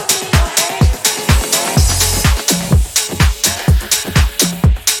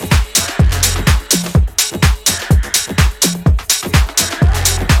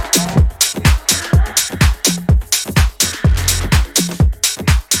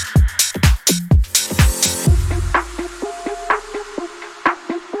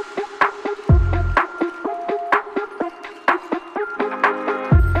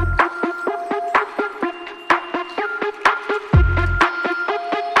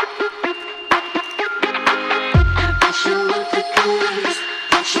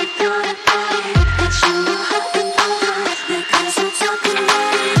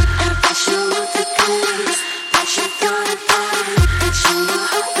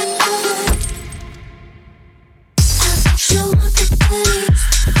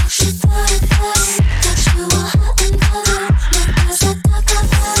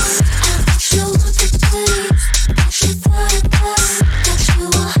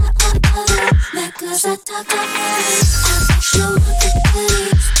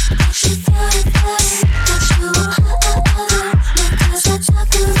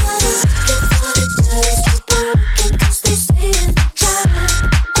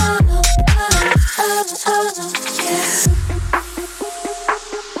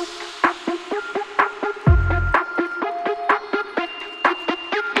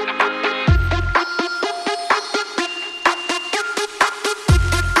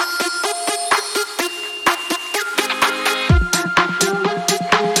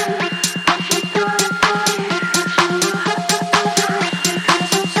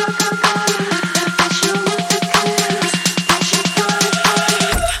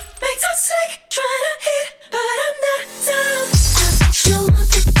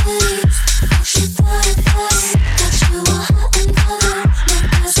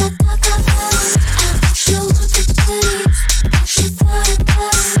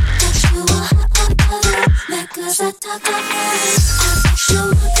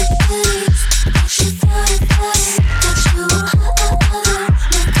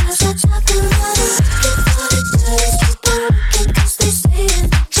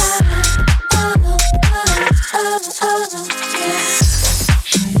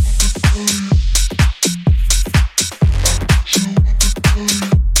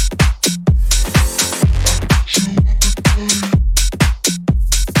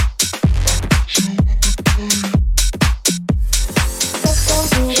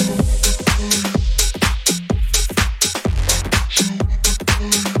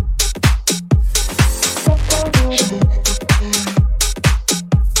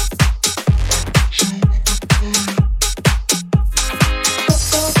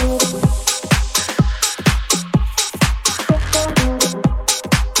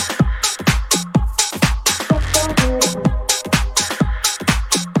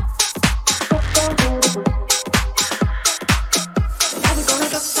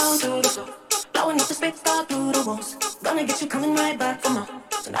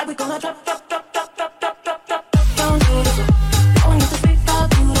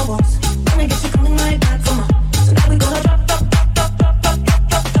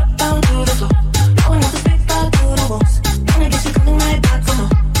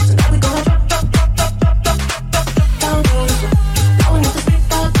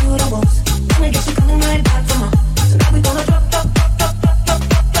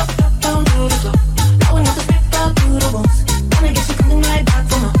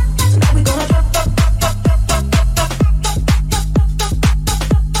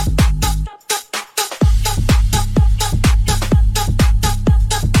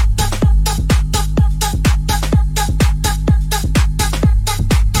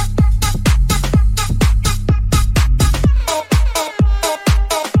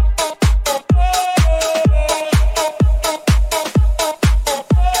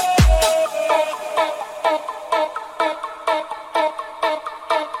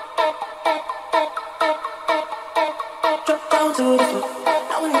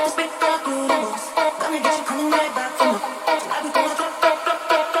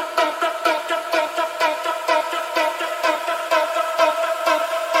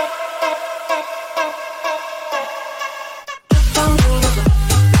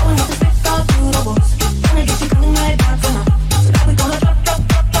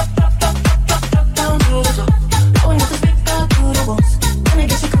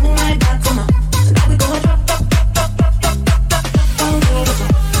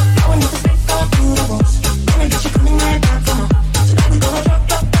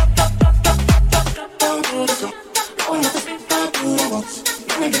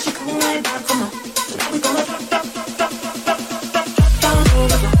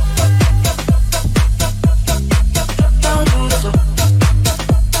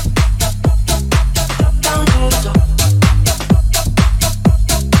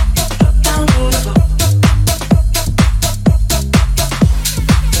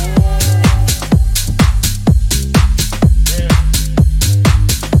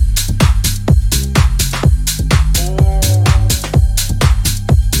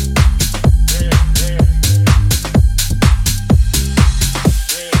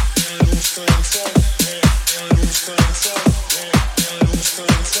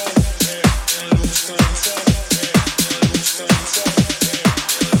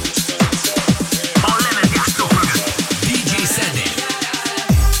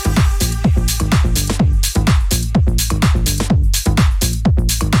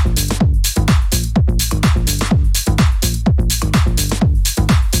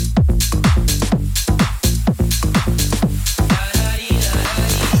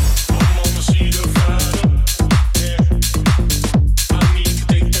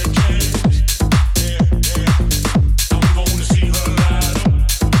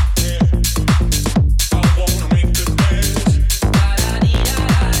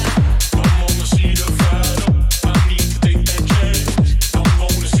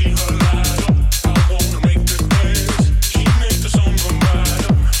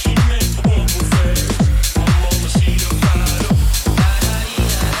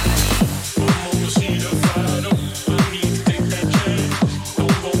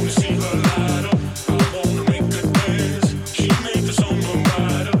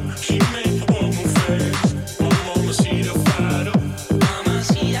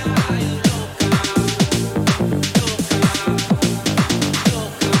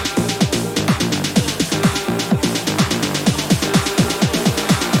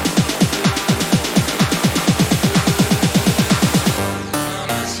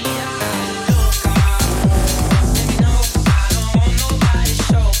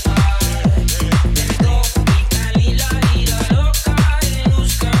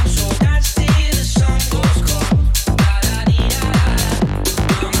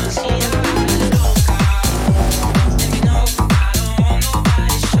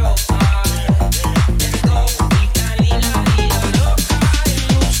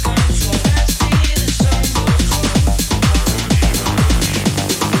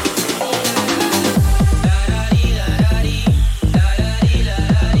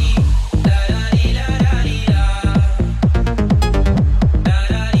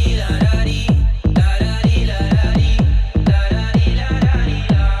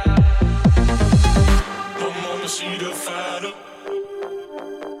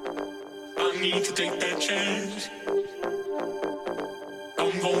 need to take that chance.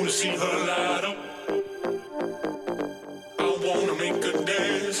 I'm gonna see her light up. I wanna make her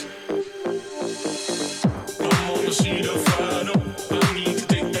dance. I'm gonna see the fight up. I need to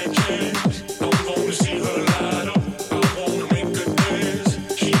take that chance. I'm gonna see her light up. I wanna make her dance.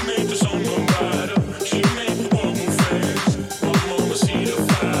 She made the song go right up. She made the world move fast. I'm gonna see the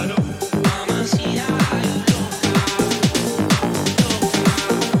fight up. I'ma see her light up.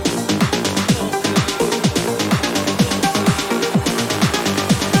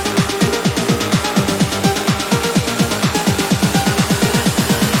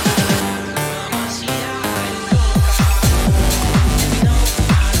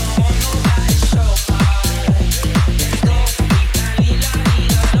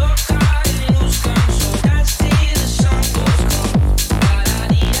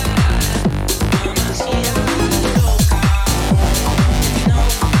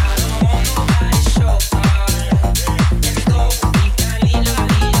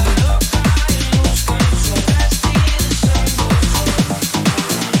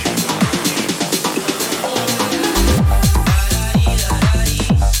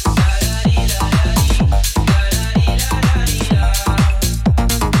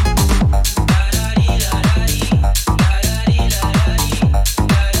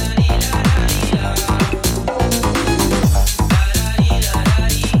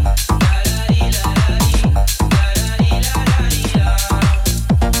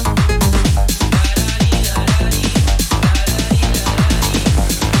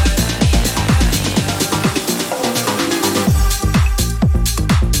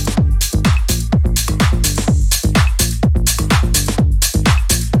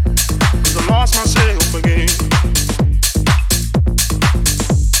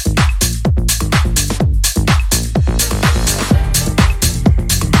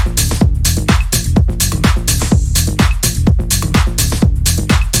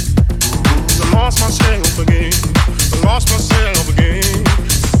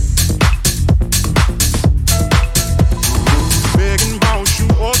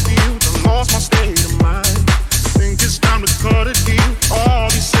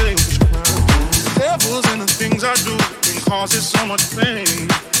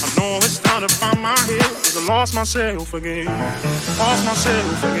 Lost myself again. Lost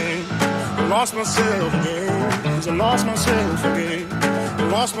myself again. Lost myself again. I lost myself again.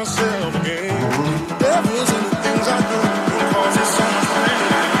 Lost myself again. Devils in the things I do causes so much pain.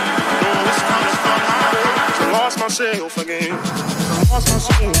 No, it's time to stop my head. I lost myself again. Lost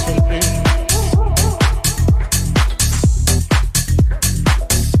myself again.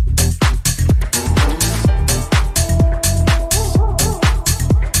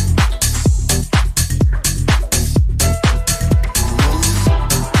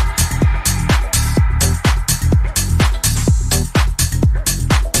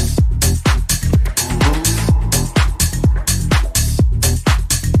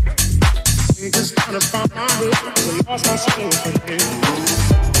 Lost myself again.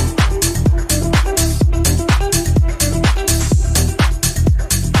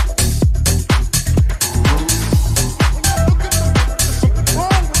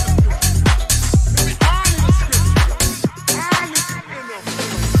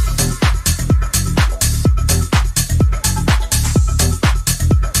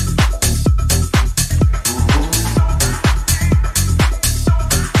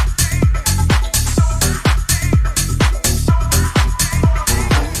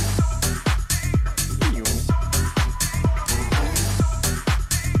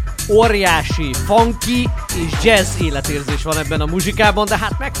 Óriási, funky és jazz életérzés van ebben a muzsikában, de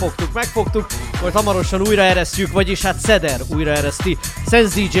hát megfogtuk, majd hamarosan újraeresztjük, vagyis hát Szeder újraereszti.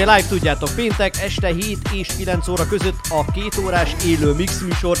 Sense DJ Live, tudjátok, péntek este 7 és 9 óra között a 2 órás élő mix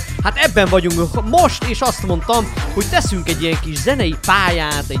műsor. Hát ebben vagyunk most, és azt mondtam, hogy teszünk egy ilyen kis zenei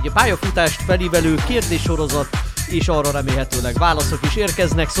pályát, egy pályafutást felívelő kérdéssorozat, és arra remélhetőleg válaszok is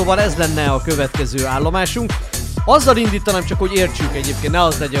érkeznek, szóval ez lenne a következő állomásunk. Azzal indítanám csak, hogy értsük egyébként, ne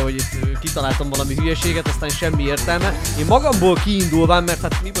az legyen, hogy itt kitaláltam valami hülyeséget, aztán semmi értelme. Én magamból kiindulván, mert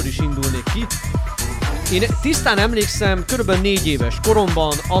hát miből is indulnék ki. Én tisztán emlékszem, körülbelül 4 éves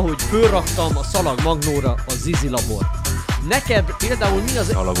koromban, ahogy fölraktam a Szalag Magnóra a Zizi Labort. Neked például mi az...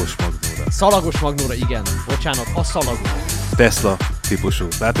 Szalagos Magnóra. Szalagos Magnóra, igen. Bocsánat, a szalagos. Tesla típusú.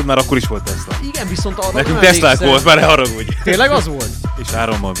 Látod, már akkor is volt Tesla. Igen, viszont arra nekünk Teslák volt, már ne haragudj. Tényleg az volt? És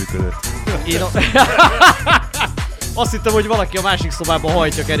árammal működött. Én azt hittem, hogy valaki a másik szobában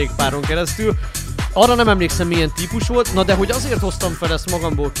hajtja kerékpáron keresztül. Arra nem emlékszem, milyen típus volt, na de hogy azért hoztam fel ezt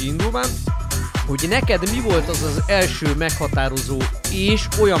magamból kiindulván, hogy neked mi volt az az első meghatározó és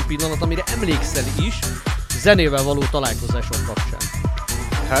olyan pillanat, amire emlékszel is zenével való találkozások kapcsán?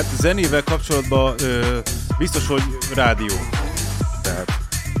 Hát zenével kapcsolatban biztos, hogy rádió. Tehát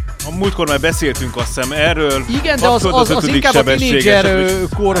a múltkor már beszéltünk, azt hiszem, erről. Igen, de az inkább a tínédzser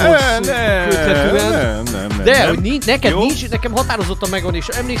korhoz köthetően. Nem. De, hogy neked nincs, nekem határozottan megvan, és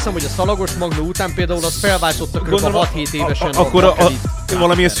emlékszem, hogy a Szalagos Magnó után például azt felváltotta kb. 6-7 évesen. Akkor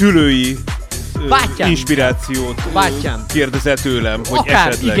valamilyen szülői Bátyám inspirációt kérdezett tőlem, hogy akár,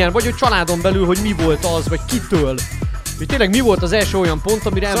 esetleg. igen, vagy hogy családon belül, hogy mi volt az, vagy kitől. Hogy tényleg mi volt az első olyan pont,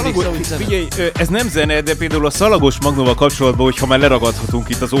 amire emlékszel, hogy zene? Figyelj, ez nem zene, de például a Szalagos Magnóval kapcsolatban, hogyha már leragadhatunk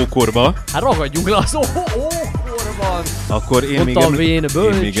itt az ókorba. Hát ragadjunk le az ókorban! Akkor én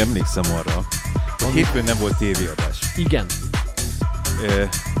még emlékszem arra, hogy hétfőn nem volt tévéadás. Igen.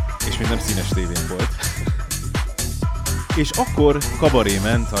 És még nem színes tévén volt. És akkor kabaré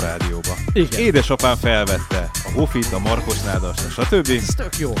ment a rádióba. Igen. Édesapám felvette a Hofit, a Markos Nádast, stb. Ez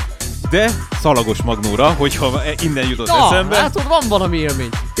tök jó. De Szalagos Magnóra, hogyha innen jutott eszembe. Hát van valami élmény.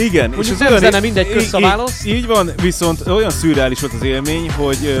 Igen. És az nem zene, mindegy, kösz a válasz. Így van, viszont olyan szürreális volt az élmény,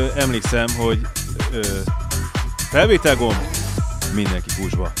 hogy emlékszem, hogy felvételgomb, mindenki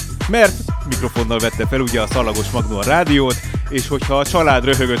kúsba. Mert mikrofonnal vette fel ugye a Szalagos Magnó a rádiót, és hogyha a család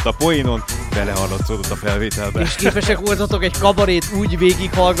röhögött a poénon, belehallatszódott a felvételbe. És képesek voltatok egy kabarét úgy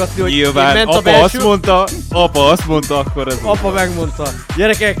végighallgatni, hogy nyilván, ment apa azt mondta, akkor ez... Apa megmondta.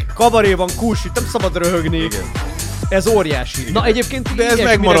 Gyerekek, kabaréban kús, itt nem szabad röhögni. Igen. Ez óriási. Na egyébként de ez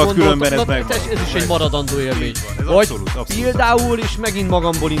megmarad különben, ez megmarad. Ez is egy maradandó élmény. Ez vagy abszolút. például, és megint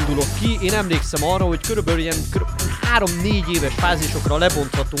magamból indulok ki, én emlékszem arra, hogy körülbelül ilyen 3-4 éves fázisokra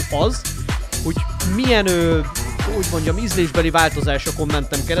lebontható az, hogy milyen, úgy mondjam, ízlésbeli változásokon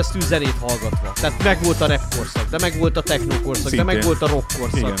mentem keresztül zenét hallgatva. Tehát megvolt a rap korszak, de megvolt a techno korszak, szintén. de megvolt a rock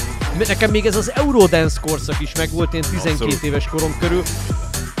korszak. Igen. Nekem még ez az Eurodance korszak is megvolt, én 12 abszolút. Éves korom körül.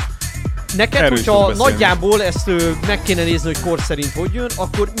 Neked, hogyha nagyjából ezt meg kéne nézni, hogy kor szerint hogy jön,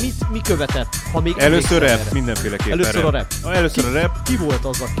 akkor mi követett? Ha még először rap, mindenféleképpen. Először a rap. Először a rap. Ki volt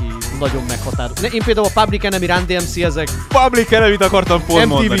az, aki nagyon meghatározó? Én például a Public Enemy, Run DMC, ezek... Public Enemy-t akartam pont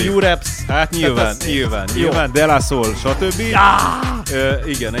mondani. MTV, U-Raps. Hát nyilván, De La Soul, stb.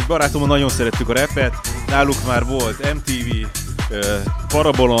 Igen, egy barátomon nagyon szerettük a rapet, náluk már volt MTV,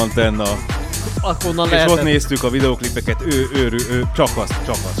 Parabola Antenna, és ott néztük a videoklipeket, ő csak azt,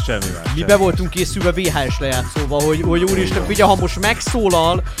 semmi más. Mi be voltunk készülve VHS lejátszóval, hogy úristen, figyelj, ha most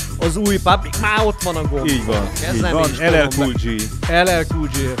megszólal az új Public, már ott van a gomb. Így van. LL Cool G. LL Cool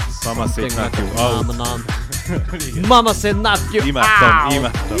G. Mama said not you out. Mama said not you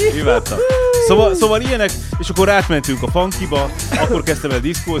Imádtam. Szóval ilyenek, és akkor átmentünk a funkiba, akkor kezdtem el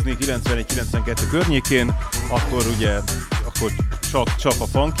diszkózni 91-92 környékén, akkor csak a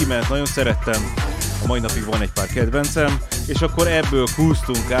funky ment, nagyon szerettem, a mai napig van egy pár kedvencem, és akkor ebből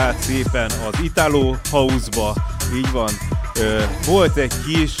húztunk át szépen az Italo House-ba, így van. Volt egy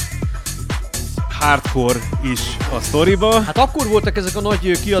kis hardcore is a sztoriba. Hát akkor voltak ezek a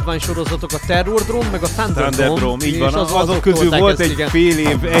nagy kiadványsorozatok, a Terror Drum, meg a Thunder Drum, így van, azok közül volt egy fél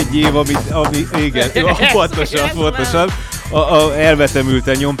év, egy év, ami igen, pontosan.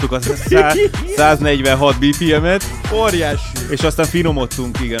 Elvetemülten nyomtuk a 146 BPM-et. Óriási. És aztán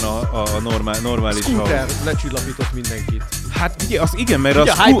finomodtunk, igen, a normális Scooter lecsillapított mindenkit. Hát ugye, igen, mert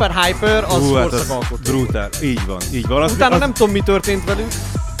ugye a Hyper az korszakalkotó. Brutál, így van. Utána nem tudom, mi történt velük.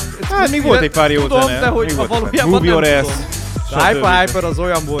 Hát még volt egy pár jó zene. De hogy valójában nem tudom. A Hyper az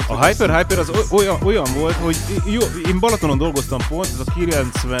olyan volt. A Hyper az olyan volt, hogy jó, én Balatonon dolgoztam pont, ez a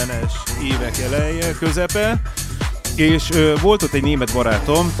 90-es évek eleje, közepe, és volt ott egy német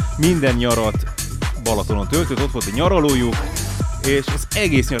barátom, minden nyarat Balatonon töltött, ott volt egy nyaralójuk, és az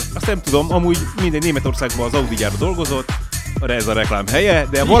egész nyar, azt nem tudom, amúgy minden Németországban az Audi gyárban dolgozott, ez a reklám helye,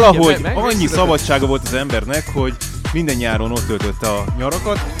 de valahogy annyi szabadsága volt az embernek, hogy minden nyáron ott töltötte a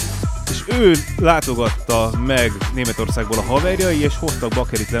nyarakat, és ő látogatta meg Németországból a haverjai, és hoztak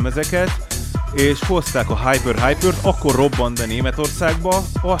bakerit lemezeket, és hozták a Hypert, akkor robbant be Németországba,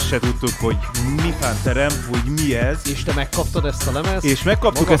 azt se tudtuk, hogy mi fánterem, hogy mi ez. És te megkaptad ezt a lemezt? És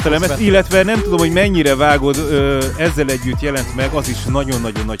megkaptuk ezt a lemezt, illetve nem tudom, hogy mennyire vágod, ezzel együtt jelent meg, az is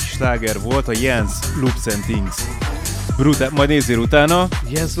nagyon-nagyon nagy sláger volt, a Jens Loops and Things. Brutál, majd nézzél utána.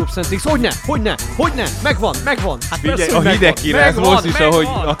 Jens Loops and Things, hogyne, megvan. Hát figyelj, a hideg király most is, ahogy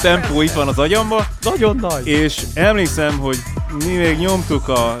a tempó itt van az agyamba. Nagyon nagy. És emlékszem, hogy mi még nyomtuk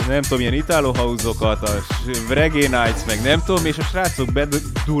a, nem tudom, ilyen Italo House-okat, a Reggae Nights, meg nem tudom, és a srácok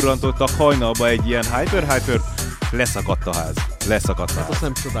bedurrantottak hajnalba egy ilyen Hypert, leszakadt a ház. Leszakadt a ház. Azt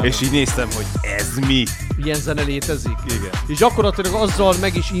nem csodálom. És így néztem, hogy ez mi? Ilyen zene létezik. Igen. És gyakorlatilag azzal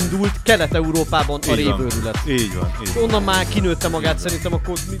meg is indult Kelet-Európában a révőrület. Így van. Onnan már kinőtte magát, szerintem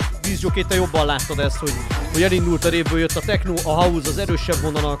akkor vízgyókét, te jobban láttad ezt, hogy elindult a révből, jött a techno, a house, az erősebb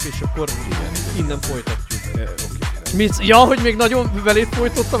vonalak, és akkor innen folytatjuk. Mit? Ja, hogy még nagyon velét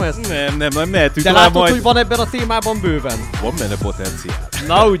folytottam ezt? Nem, mehetünk. De látod, hogy van ebben a témában bőven? Van benne potenciál.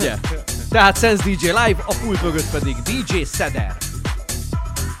 Na ugye? Tehát Sense DJ Live, a pult mögött pedig DJ Seder.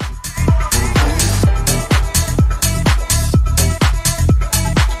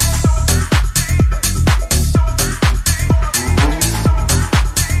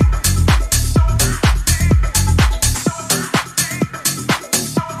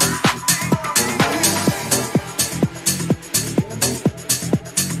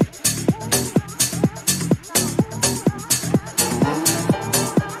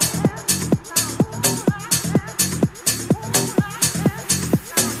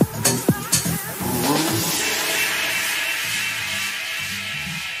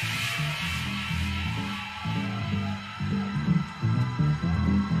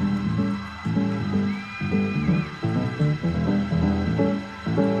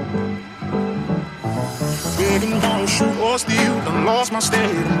 Lost my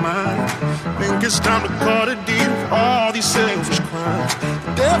state of mind. Think it's time to cut a deal with all these selfish crimes.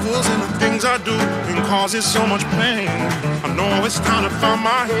 The devil's in the things I do and causes so much pain. I know it's time to find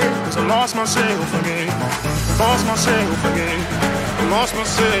my head, cause I lost myself again. Lost myself again. I lost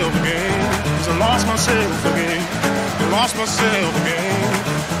myself again. Cause I lost myself again. I lost myself again.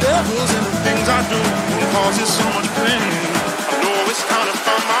 The devil's in the things I do and causes so much pain. I know it's time to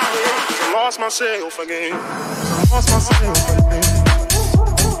find my head, cause I lost myself again. I lost myself again.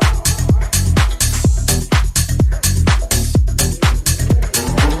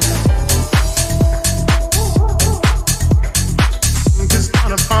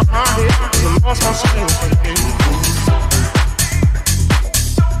 Lost myself again.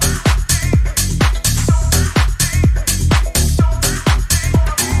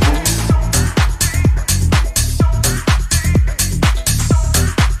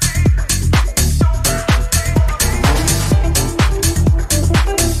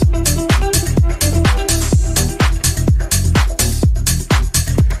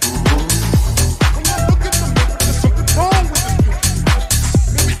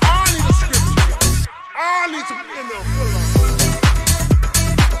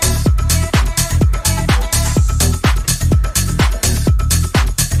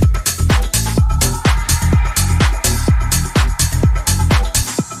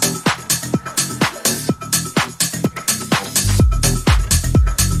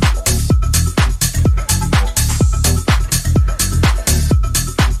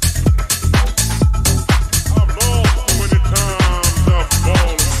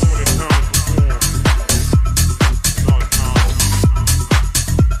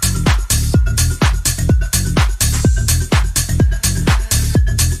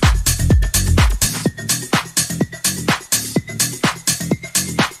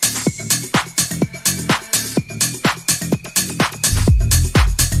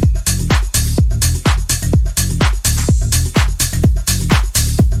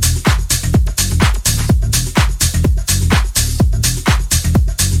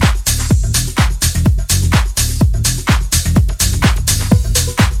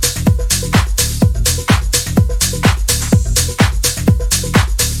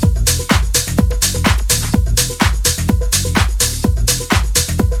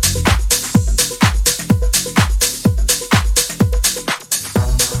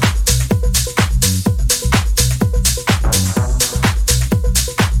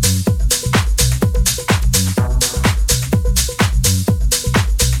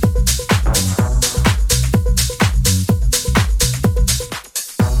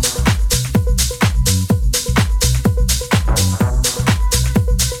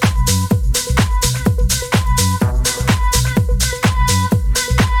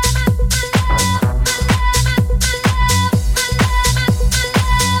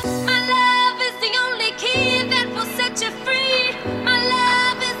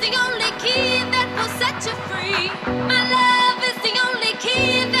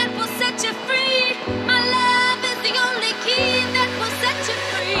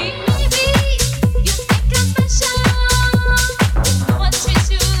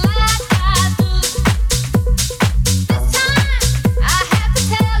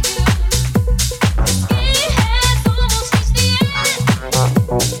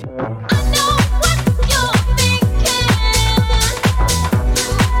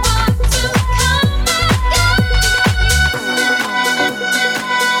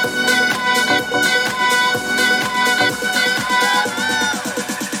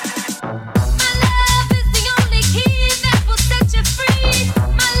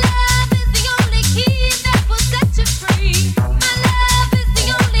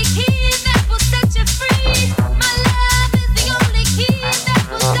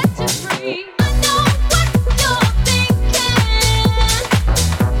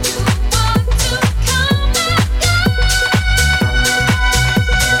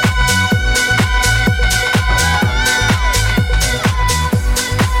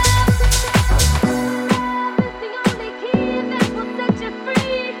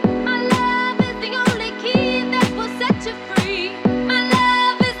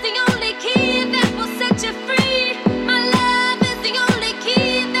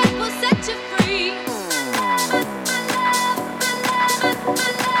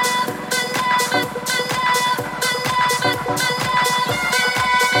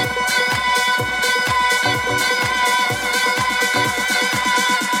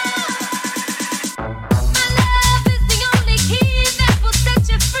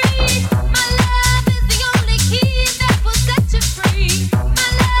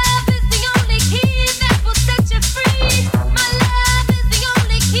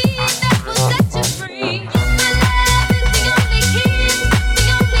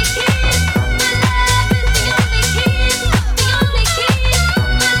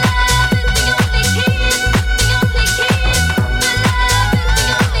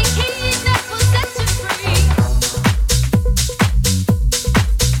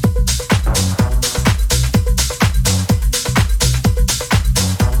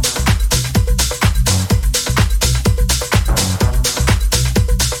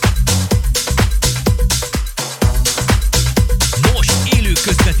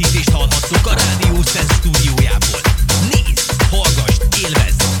 mixelést hallhattok a Radio Sense stúdiójából. Nézd, hallgasd,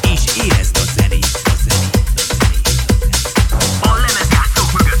 élvezd és érezd a zenét. A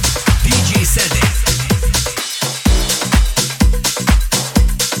lemezjátszók mögött DJ Szedek.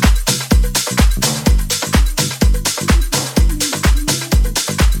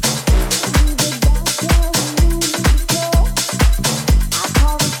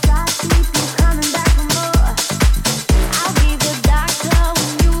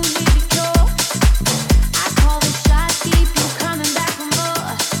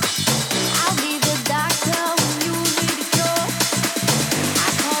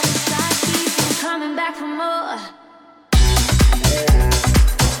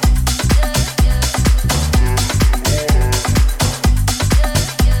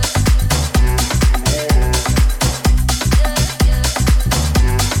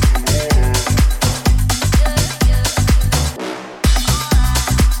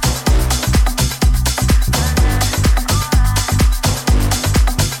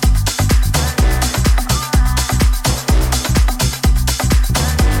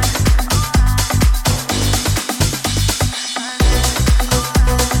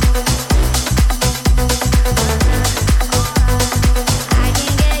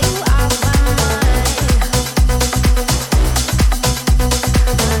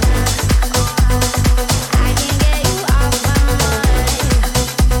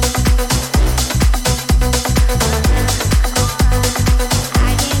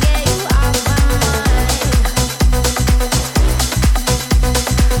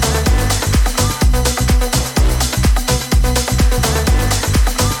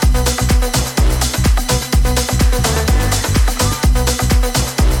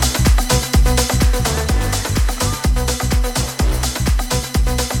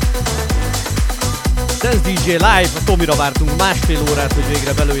 DJ Live, a Tomira vártunk másfél órát, hogy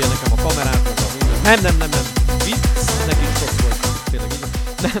végre belője nekem a kamerát, nem. Vicc, neki is sok volt. Tényleg így.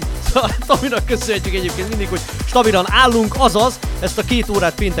 Nem. Szóval Tominak köszönhetjük egyébként mindig, hogy stabilan állunk, azaz ezt a 2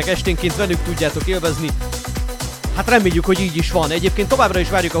 órát péntek esténként velük tudjátok élvezni. Hát reméljük, hogy így is van. Egyébként továbbra is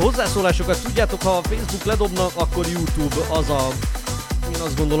várjuk a hozzászólásokat. Tudjátok, ha a Facebook ledobnak, akkor YouTube az a... Én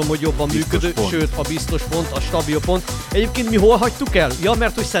azt gondolom, hogy jobban működő, sőt a biztos pont, a stabil pont. Egyébként mi hol hagytuk el? Ja,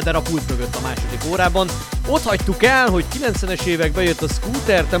 mert hogy Szeder a pult mögött a második órában. Ott hagytuk el, hogy 90-es években jött a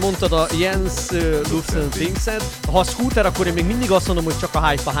Scooter, te mondtad a Jens Lufsen Thingset. Ha a Scooter, akkor én még mindig azt mondom, hogy csak a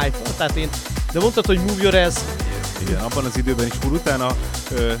hype, tehát én... De mondtad, hogy Move Your Ass. Igen, abban az időben is utána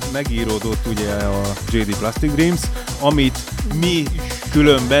megíródott ugye a JD Plastic Dreams, amit mi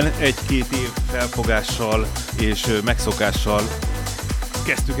különben 1-2 év felfogással és megszokással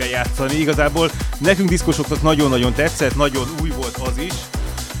kezdtük el játszani. Igazából nekünk diszkosoknak nagyon-nagyon tetszett, nagyon új volt az is.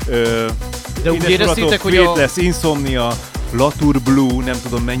 De úgy éreztétek, hogy lesz Insomnia, Latour Blue, nem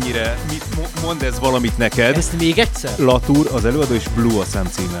tudom mennyire, mond ez valamit neked. Ezt még egyszer? Latour az előadó és Blue a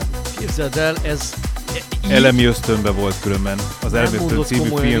számcíme. Képzeld el, ez... Elemi ösztönbe volt különben az Elemi ösztön című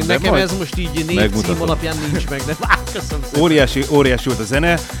filmben. Nekem ez most így 4 cím alapján nincs meg, de köszönöm szépen. Óriási volt a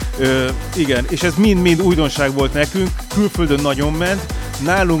zene. Igen, és ez mind-mind újdonság volt nekünk, külföldön nagyon ment,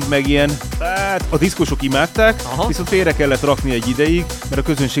 nálunk meg ilyen, hát a diszkosok imádták, viszont félre kellett rakni egy ideig, mert a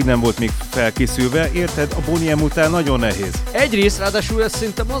közönség nem volt még felkészülve, érted? A Boney M után nagyon nehéz. Egyrészt, ráadásul ez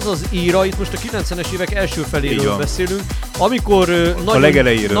szerintem az az éra, itt most a 90-es évek első feléről beszélünk, amikor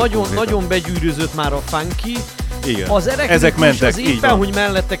nagyon begyűrűzött már a funky, igen. Az ezek mentek, az éppen, hogy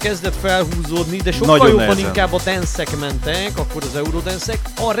mellette kezdett felhúzódni, de sokkal nagyon jobban nehezen. Inkább a dance-ek mentek, akkor az eurodance-ek.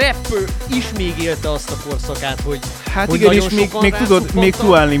 A rap is még élte azt a korszakát, hogy hát hogy igen, és még tudod, még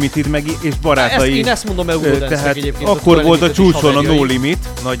Too Unlimited meg és barátai. Én ezt mondom eurodance-nek tehát egyébként. akkor volt a csúcson a No Limit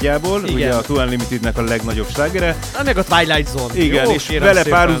nagyjából, igen. Ugye a Too Unlimitednek a legnagyobb slágere. Meg a Twilight Zone. Igen, jó, és vele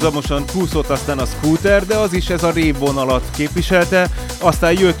párhuzamosan kúszott aztán a Scooter, de az is ez a rave vonalat képviselte.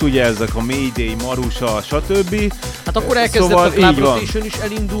 Aztán jött ugye ezek a Mayday, Marusa, stb. Hát akkor elkezdett szóval a Club Rotation is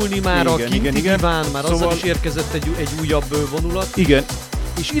elindulni már, igen, a Kinti Diván, már szóval azzal is érkezett egy újabb vonulat. Igen.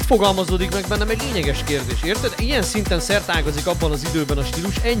 És itt fogalmazódik meg bennem egy lényeges kérdés, érted? Ilyen szinten szertágazik abban az időben a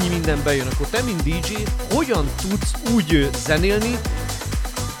stílus, ennyi minden bejön, akkor te, mint DJ, hogyan tudsz úgy zenélni?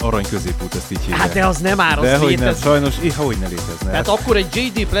 Arany középút, ezt így hívják. Hát de az nem áll, az létezne. Nem, sajnos, hogy ne létezne. Hát akkor egy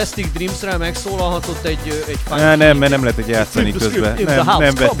JD Plastic Dreams-re megszólalhatott egy funky... Nem, mert nem lehetett játszani közben.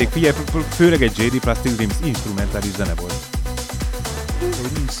 Nem vették. Figyelj, főleg egy JD Plastic Dreams instrumentális zene volt.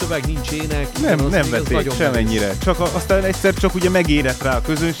 Hogy nincs szöveg, nincs ének. Nem vették semennyire. Csak aztán egyszer csak ugye megérett rá a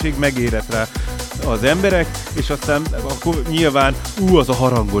közönség, megérett rá az emberek, és aztán akkor nyilván, az a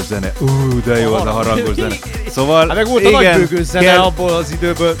harangos zene, de jó az a harangos zene. Szóval, hát meg volt igen, a nagybőgős zene abból az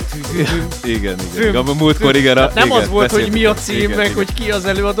időből. Igen. A múltkor igen. Nem igen, az volt, hogy mi a cím, igen, meg igen. hogy ki az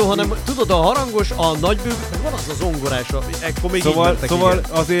előadó, hanem tudod, a harangos, a nagybőgős, meg van az a zongorás, ekkor még Szóval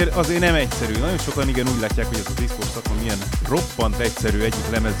azért nem egyszerű. Nagyon sokan igen úgy látják, hogy ez a diszkós szakma milyen roppant egyszerű, egyik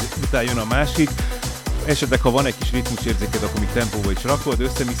lemez után jön a másik. Esetleg, ha van egy kis ritmusérzéked, akkor még tempóba is rakod,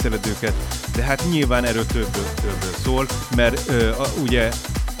 összemixeled őket, de hát nyilván erről többről szól, mert ugye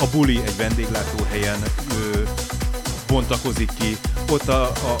a buli egy vendéglátóhelyen bontakozik ki, ott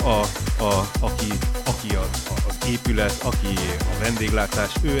aki az épület, aki a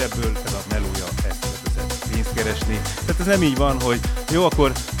vendéglátás, ő ebből, ez a melója, ezt pénzt keresni. Tehát ez nem így van, hogy jó,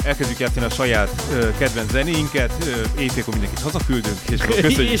 akkor elkezdjük játszani a saját kedvenc zenéinket, éjfélkor mindenkit hazaküldünk, és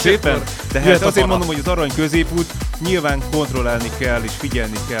köszönjük szépen. Tehát azért mondom, hogy az arany középút, nyilván kontrollálni kell és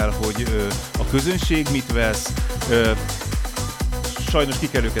figyelni kell, hogy a közönség mit vesz, sajnos ki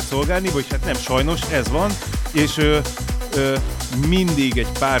kell őket szolgálni, vagy hát nem sajnos, ez van, és mindig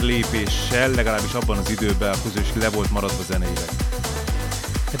egy pár lépéssel, legalábbis abban az időben a közönség le volt maradva zeneileg.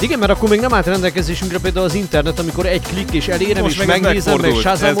 Hát igen, mert akkor még nem állt rendelkezésünkre például az internet, amikor egy klik és elérem, és megnézem, meg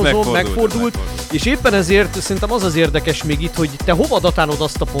shazamozom, megfordult. És éppen ezért szerintem az érdekes még itt, hogy te hova datálod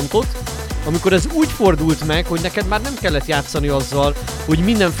azt a pontot, amikor ez úgy fordult meg, hogy neked már nem kellett játszani azzal, hogy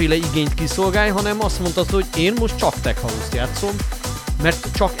mindenféle igényt kiszolgálj, hanem azt mondtad, hogy én most csak tech house-t játszom, mert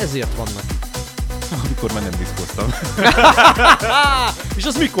csak ezért vannak itt. Amikor már nem diszkoztam. És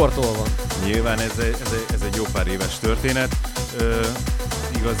az mikortól van? Nyilván ez egy jó pár éves történet.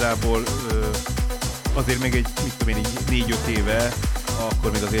 Igazából azért még egy, mit tudom én, 4-5 éve,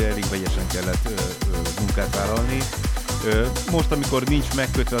 akkor még azért elég vegyesen kellett munkát vállalni. Most, amikor nincs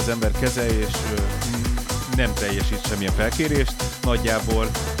megkötve az ember keze, és nem teljesít semmilyen felkérést, nagyjából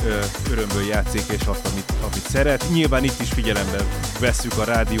örömből játszik, és azt, amit szeret. Nyilván itt is figyelembe vesszük a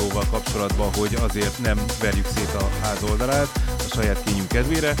rádióval kapcsolatban, hogy azért nem verjük szét a ház oldalát a saját kényünk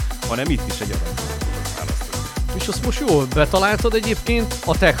kedvére, hanem itt is egy aranyközeputat választunk. És azt most jól betaláltad egyébként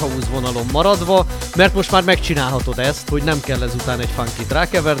a tech house vonalon maradva, mert most már megcsinálhatod ezt, hogy nem kell ezután egy funkit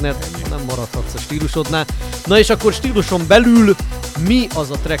rákeverned, hanem maradhatsz a stílusodnál. Na és akkor stíluson belül mi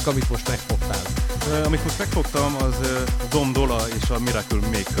az a track, amit most megfogtál? Amit most megfogtam, az Dom Dola és a Miracle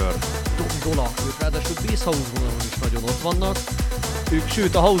Maker. Dom Dola, ők ráadásul bass house vonalon is nagyon ott vannak. Ők,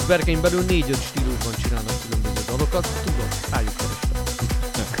 sőt, a house berkein belül 4-5 stílusban csinálnak különböző dalokat. Tudom, rájuk kerestem.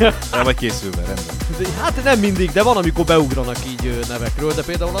 El vagy készülve, rendben. De, hát nem mindig, de van, amikor beugranak így nevekről, de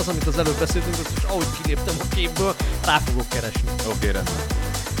például az, amit az előbb beszéltünk, az most ahogy kiléptem a képből, rá fogok keresni. Oké, rendben.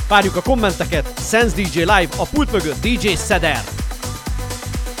 Várjuk a kommenteket, Sense DJ Live, a pult mögött DJ Szeder.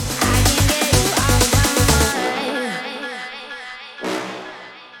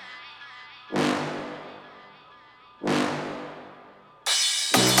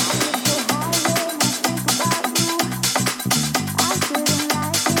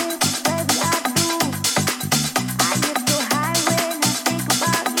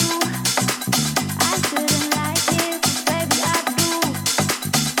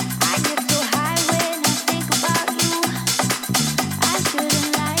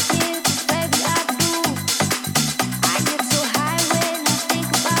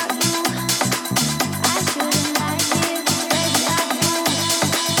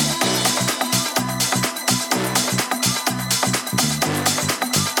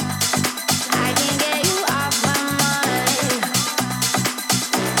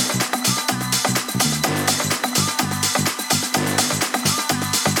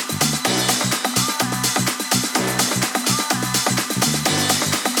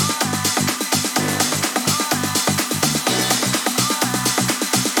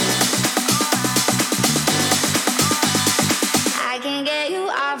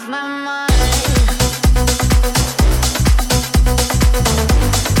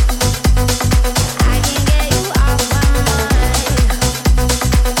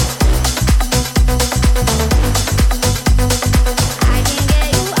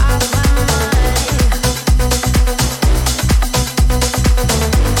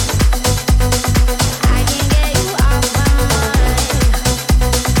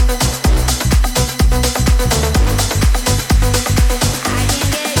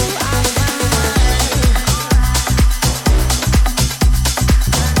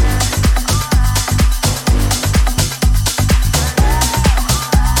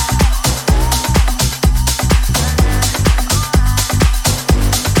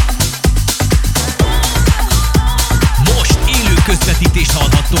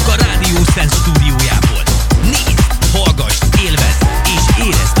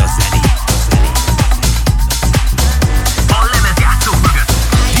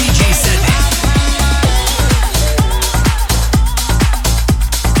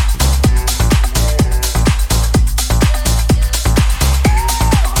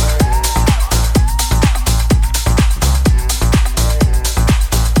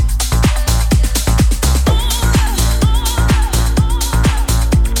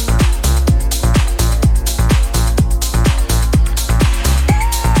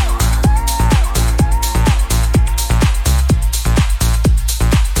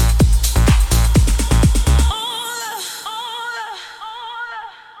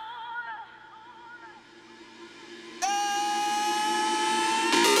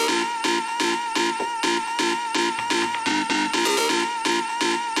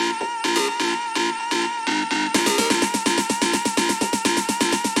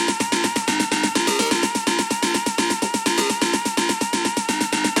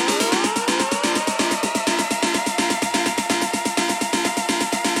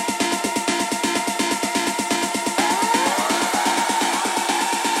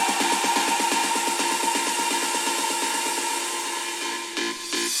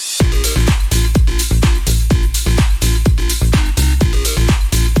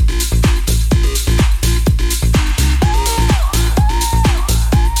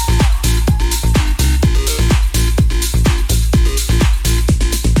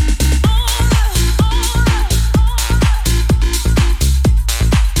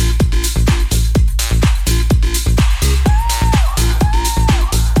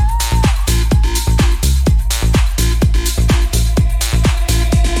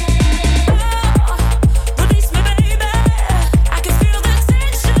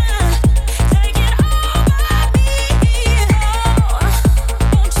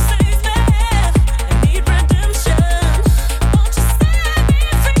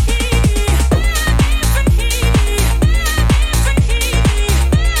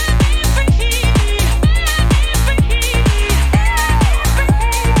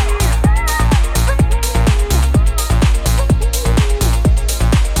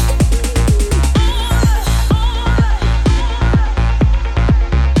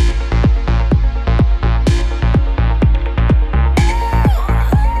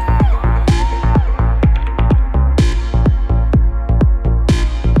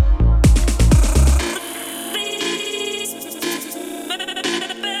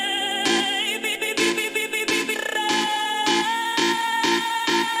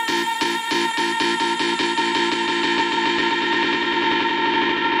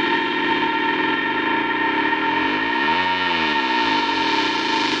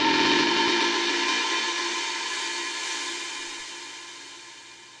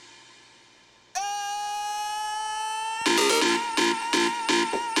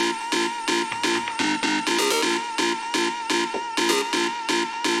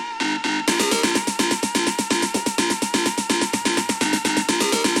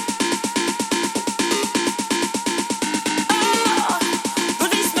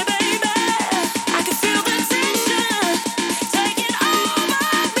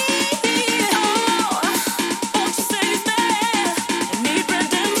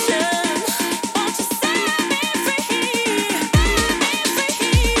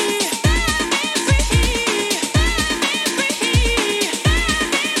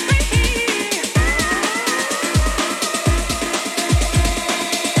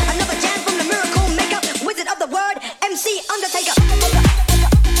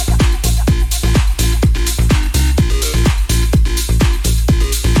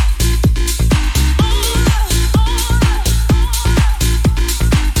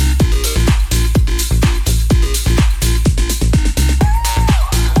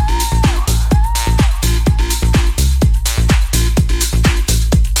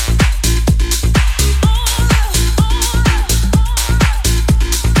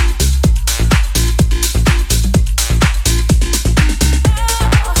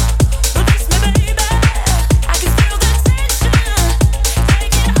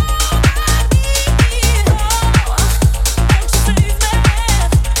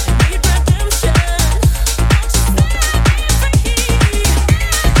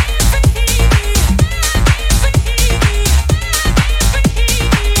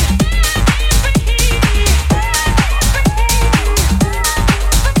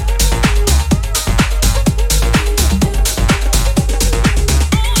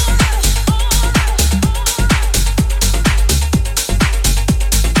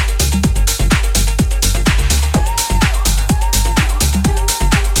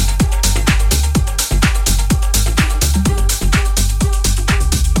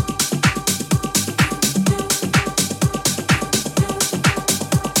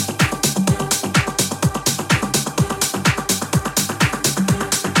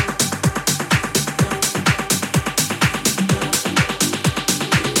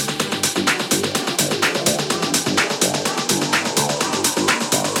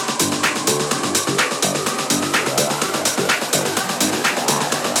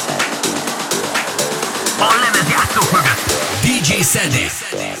 Zene.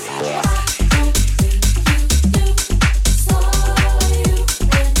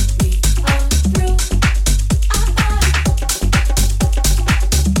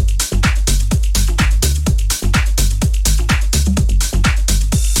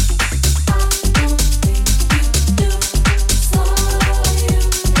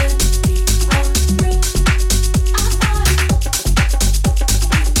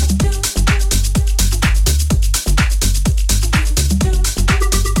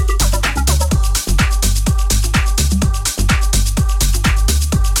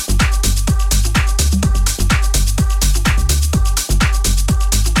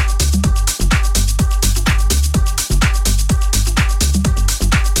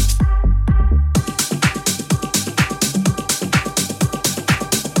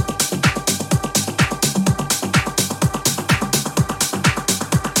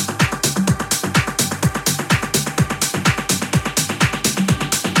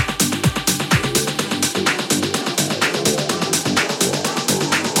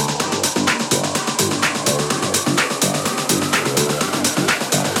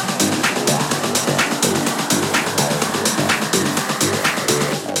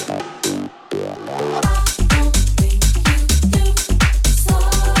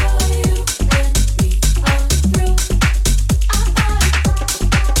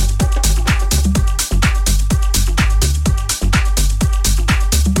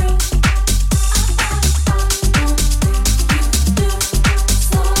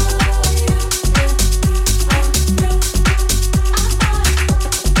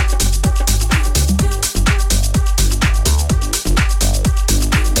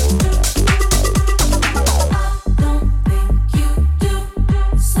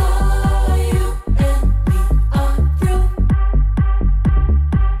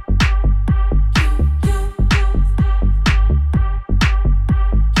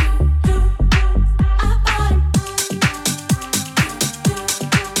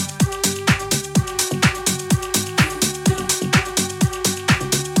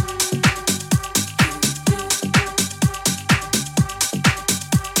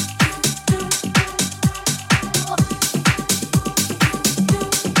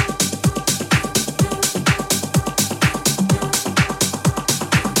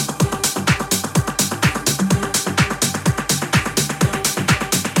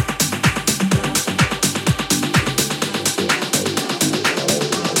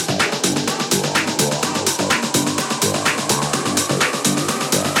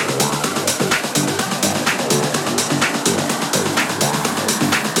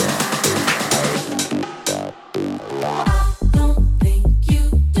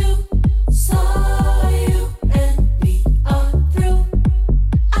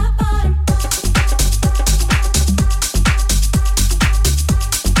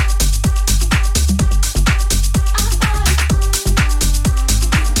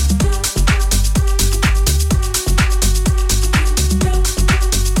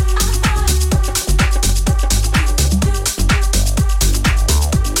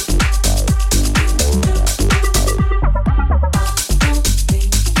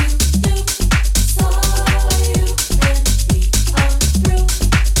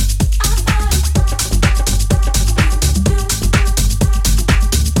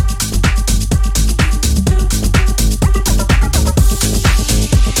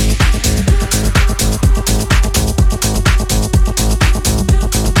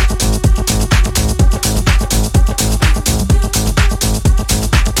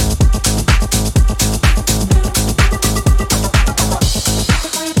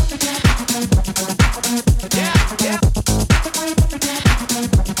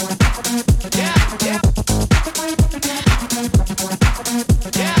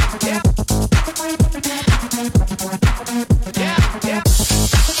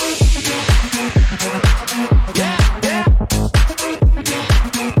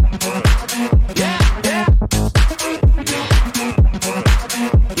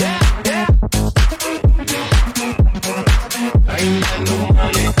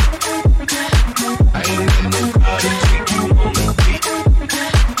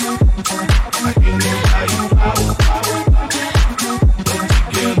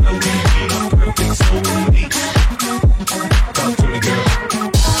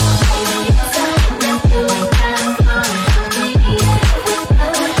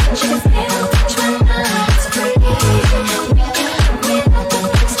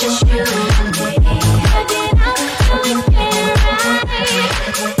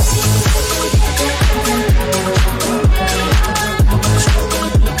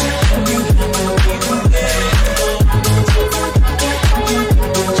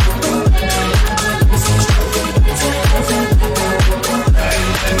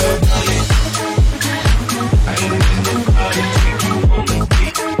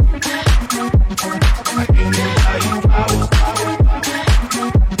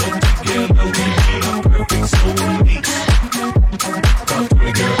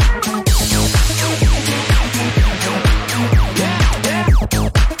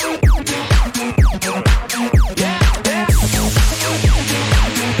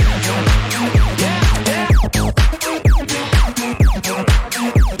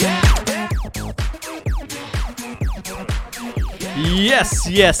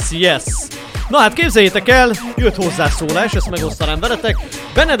 Yes. Na hát képzeljétek el, jött hozzászólás, ezt megosztanám veletek.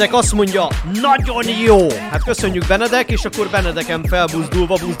 Benedek azt mondja, nagyon jó! Hát köszönjük Benedek, és akkor Benedeken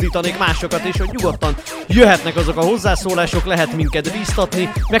felbuzdulva buzdítanék másokat is, hogy nyugodtan jöhetnek azok a hozzászólások, lehet minket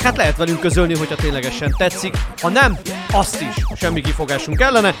bíztatni, meg hát lehet velünk közölni, hogyha ténylegesen tetszik. Ha nem, azt is, semmi kifogásunk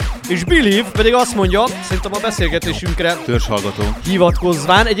ellene. És Believe pedig azt mondja, szerintem a beszélgetésünkre törzshallgatónk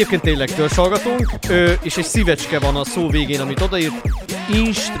hivatkozván, egyébként tényleg törzshallgatónk, és egy szívecske van a szó végén, amit odaírt,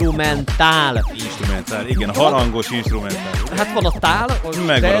 instrumentál, igen, a harangos instrumentál. Hát van a tál,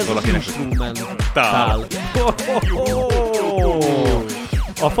 de ez az instrumentál.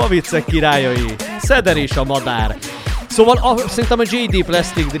 A faviccek királyai, Szeder és a madár. Szóval szerintem a JD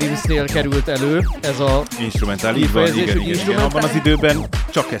Plastic Dreams-nél került elő ez a instrumentál, így van, igen. Abban az időben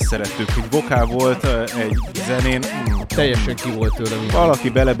csak ezt szerettük, hogy vokál volt egy zenén. Teljesen ki volt tőle minden. Valaki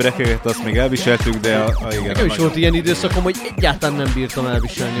belebrekegett, azt még elviseltük, de igen. Nekem is volt ilyen időszakom, hogy egyáltalán nem bírtam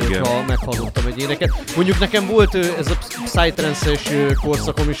elviselni, hogyha meghallottam egy éneket. Mondjuk nekem volt ez a psytrance-es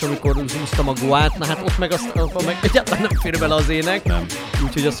korszakom is, amikor zúztam a goát, na hát ott meg egyáltalán nem fér bele az ének. Nem.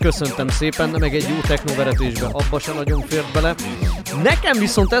 Úgyhogy azt köszöntem szépen, meg egy jó technoveretésbe abba sem nagyon fért bele. Nekem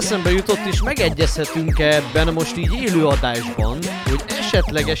viszont eszembe jutott, és megegyezhetünk ebben most így élőadásban, hogy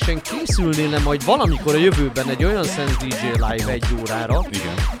esetlegesen készülnéne majd valamikor a jövőben egy olyan Sense DJ Live 1 órára,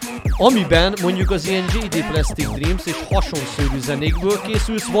 igen, amiben mondjuk az ilyen JD Plastic Dreams és hasonszörű zenékből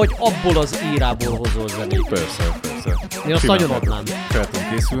készülsz, vagy abból az érából hozol zenét. Persze. Én azt nagyon adnám. Fel tudom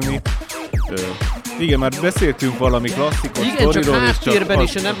készülni. Igen, már beszéltünk valami klasszikus sztoriról. Igen, csak háttérben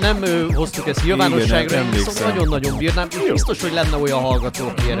is nem hoztuk ezt nyilvánosságra, viszont nagyon-nagyon bírnám. Biztos, hogy lenne olyan hallgató,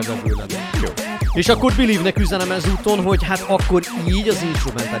 aki erre bevő lenne. Jó. És akkor Believe-nek üzenem ezúton, hogy hát akkor így az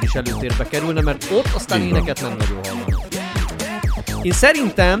instrumentális előtérbe kerülne, mert ott aztán éneket nem nagyon hallanak. Én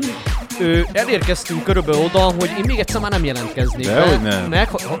szerintem elérkeztünk körülbelül oda, hogy én még egyszer már nem jelentkeznék be.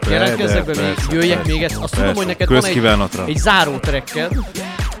 Ha jelentkezzek be, még jöjjek még egyszer. Azt tudom, hogy neked van egy záró tracked.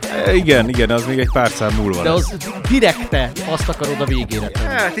 Igen, az még egy pár szám múlva. De az direkte azt akarod a végére tenni.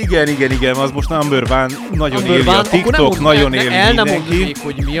 Hát igen, az most number one, nagyon éli a TikTok, nagyon éli mindenki. Nem mondanék,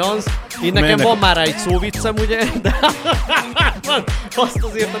 hogy mi az. Én nekem van már rá egy szóviccem, ugye, de azt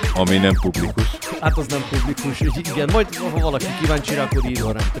azért... Ami nem publikus. Hát az nem publikus, igen, majd ha valaki kíváncsi rá, akkor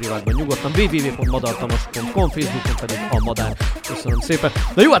írjon rám privátban nyugodtan. www.madartamas.com, Facebookon pedig a madár. Köszönöm szépen.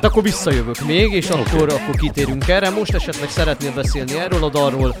 Na jó, hát akkor visszajövök még, és akkor kitérünk erre. Most esetleg szeretnél beszélni erről a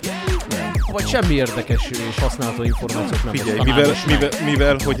dalról, vagy semmi érdekes és használható információt nem osztanál.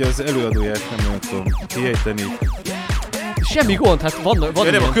 Mivel hogy az előadóját nem tudom kiejteni. Semmi gond, hát van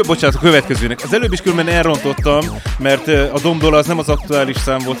bocsánat, a következőnek. Az előbb is különben elrontottam, mert a Domdol az nem az aktuális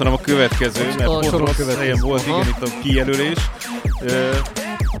szám volt, hanem a következő, mert pont rossz helyen volt, igen, itt a kijelölés.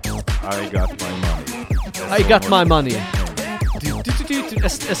 I got my money.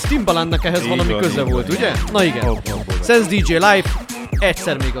 Ez Timbalandnak ehhez valami köze volt, ugye? Na igen. Sense DJ Live,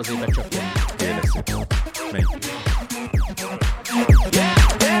 egyszer még azért becsapom. Kérlek szépen. Menj.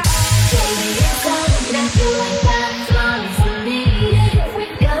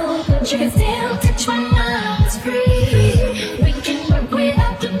 You can still touch my mind, it's free. We can work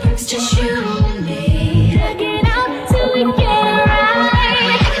without the perks, just you and me. Work it out till we get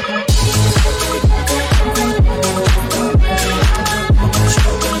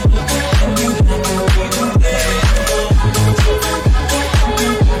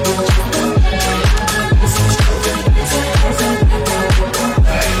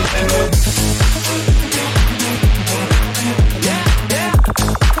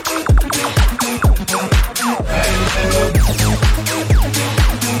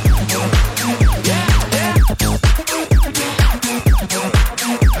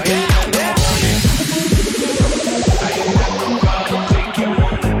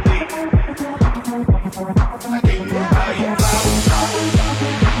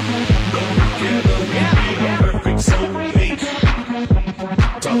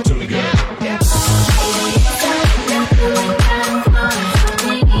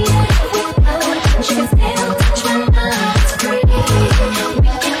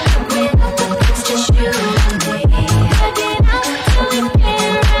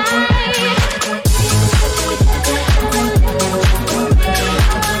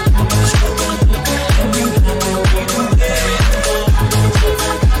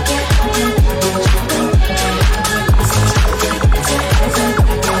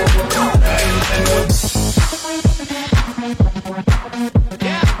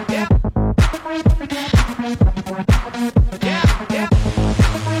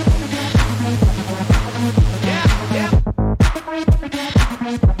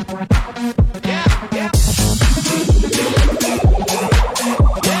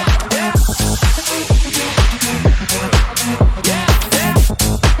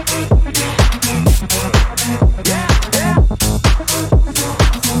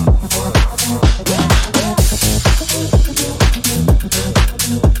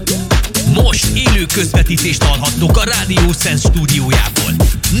feltöltést hallhattok a Radio Sense stúdiójából.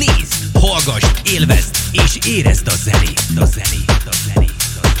 Nézd, hallgass, élvezd és érezd a zenét, a zenét, a zenét,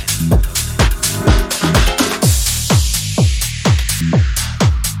 a zenét.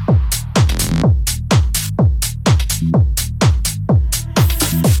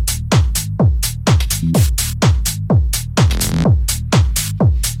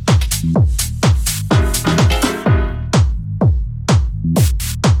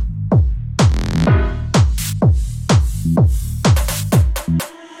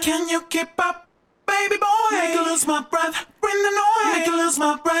 Can you keep up, baby boy? Make me lose my breath, bring the noise. Make me lose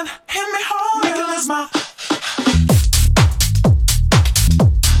my breath, hit me hard. Make me lose my.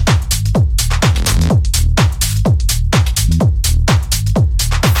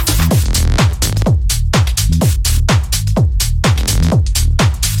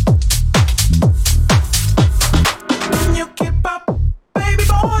 Can you keep up, baby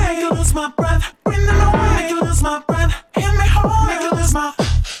boy? Make me lose my breath, bring the noise. Make me lose my breath, hit me hard. Make me lose my.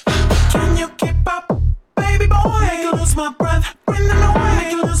 Can you keep up, baby boy? Make me lose my breath, bring the noise.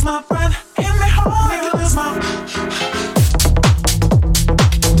 Make me lose my breath, hit me hard. Make me lose my.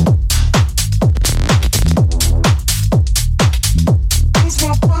 Lose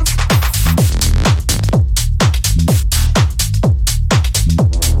my breath.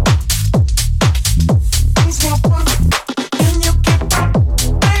 Lose my breath. Can you keep up,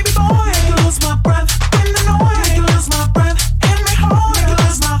 baby boy? Make me lose my breath, bring the noise. Make me lose my breath, hit me hard. Make me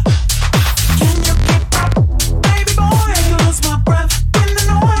lose my. Can you keep up, baby boy? Make me lose my breath, bring the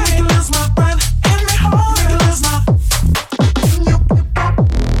noise. Make me lose my breath, hit me hard. Make me lose my. Can you keep up,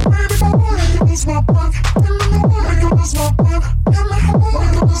 baby boy?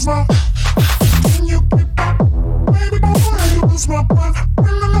 Make me lose my breath,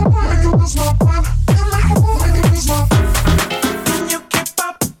 bring the noise. Make me lose my breath, hit me hard. Make me lose my. Can you keep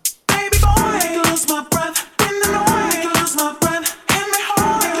up, baby boy? Make me lose my breath, bring the noise. Make me lose my breath, hit me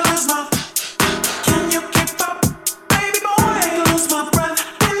hard. Make me lose my. Can you keep up, baby boy? Make me lose my breath, bring the noise. Make me lose my breath, hit me hard. Make me lose my. Can you keep up, baby boy? Make me lose my breath,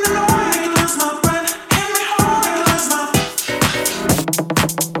 bring the noise. Make me lose my breath, hit me hard. Make me lose my.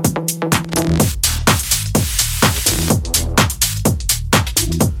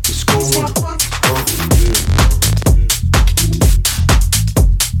 It's going.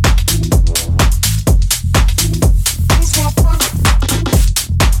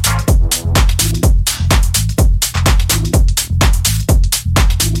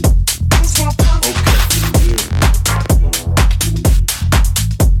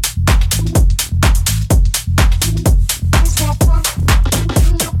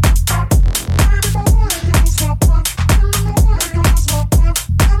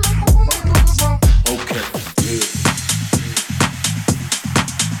 Okay, yeah.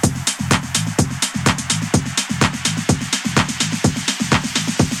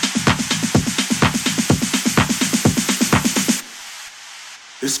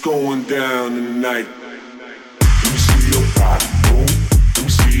 It's going down tonight. Let me see your body move. Let me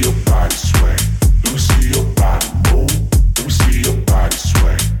see your body sway. Let me see your body move. Let me see your body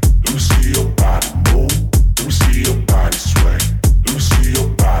sway. Let me see your body move. Let me see your body sway. Let me see your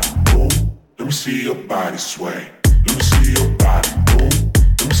body move. Let me see your body sway. Let me see your body move.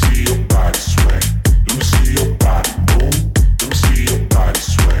 Let me see your body sway. Let me see your body move. Let me see your body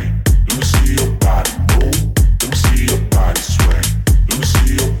sway. Let me see your body move. Let me see your body sway. Let me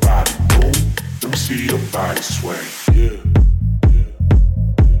see your body move. Let me see your body sway. Yeah.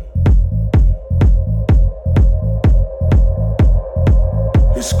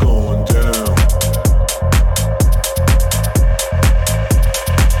 It's going down.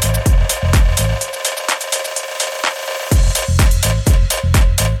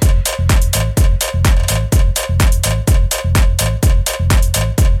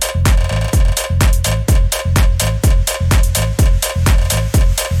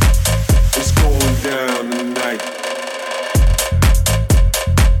 It's going down tonight.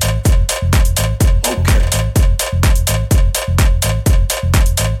 Okay.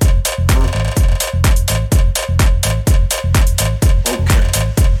 Okay.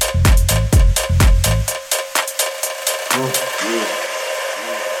 Yeah.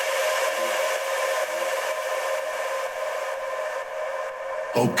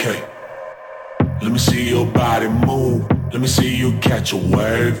 Okay. Let me see your body move. Let me see you catch a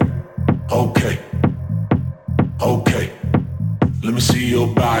wave. Okay. Okay. Let me see your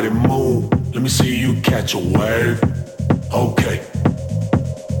body move. Let me see you catch a wave. Okay.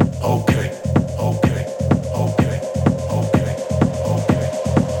 Okay. Okay. Okay. Okay. Okay.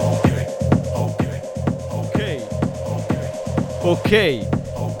 Okay. Okay. Oké.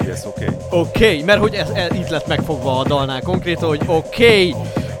 Yes, okay. Oké, mert hogy ez itt lett megfogva a dalnál konkrétan, hogy oké.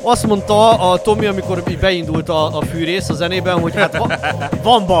 Azt mondta a Tomi, amikor így beindult a fűrész a zenében, hogy hát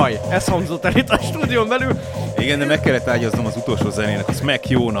van baj. Ez hangzott el itt a stúdión belül. Igen, de meg kellett ágyaznom az utolsó zenének, a Smack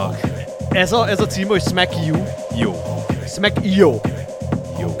Yo-nak. Ez a cím, hogy Smack You. Jó. Smack Yo.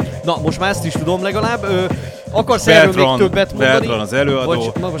 Jó. Na, most már ezt is tudom legalább. Akarsz erről még többet mondani? Beltran az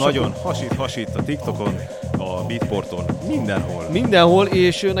előadó, Vagy, nagyon hasít a TikTokon, a Beatporton, mindenhol. Mindenhol,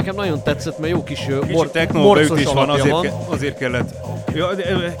 és nekem nagyon tetszett, mert jó kis Kicsit techno morcos beütés van, alapja azért kellett. Ja,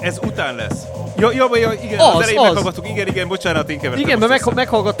 ez után lesz. Ja, igen, az elején meghallgattuk, igen, bocsánat, én kevertem. Igen, mert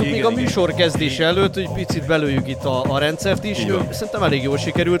meghallgattuk még igen, a műsor kezdése előtt, hogy picit belőjük itt a rendszert is. Szerintem elég jól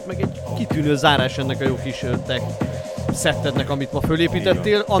sikerült, meg egy kitűnő zárás ennek a jó kis tech szettednek, amit ma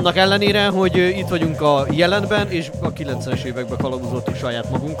fölépítettél. Annak ellenére, hogy itt vagyunk a jelenben, és a 90-es években kalapozoltuk saját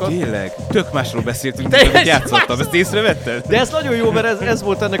magunkat. Tényleg? Tök másról beszéltünk, mint amit játszottam. Ezt észrevetted? De ez nagyon jó, mert ez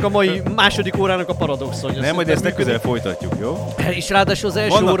volt ennek a mai második órának a paradoxon. Nem, majd ezt legközelebb folytatjuk, jó? És ráadásul az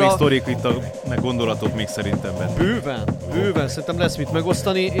első vannak óra... még sztorik itt, meg gondolatok még szerintem benne. Bőven, szerintem lesz mit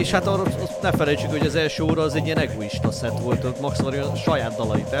megosztani, és hát arra ne felejtsük, hogy az első óra az egy ilyen egoista szett volt, Max Maria a saját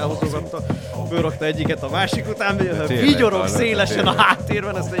dalait elhozogatta, fölrakta egyiket a másik után, vigyorog szélesen a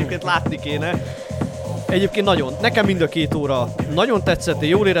háttérben, ezt egyébként látni kéne. Egyébként nagyon, nekem mind a két óra nagyon tetszett, én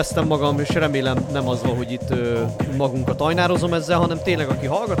jól éreztem magam, és remélem nem az van, hogy itt magunkat ajnározom ezzel, hanem tényleg aki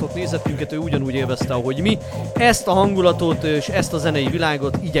hallgatott, nézett minket, ő ugyanúgy élvezte, ahogy mi. Ezt a hangulatot és ezt a zenei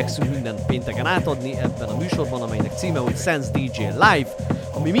világot igyekszünk minden pénteken átadni ebben a műsorban, amelynek címe, hogy Sense DJ Live,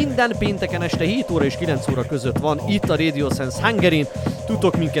 ami minden pénteken este 7 óra és 9 óra között van itt a Radio Sense Hungarin.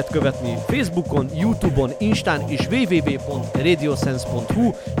 Tudtok minket követni Facebookon, Youtube-on, Instán és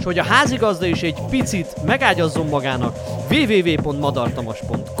www.radiosense.hu, és hogy a házigazda is egy picit megágyazzon magának,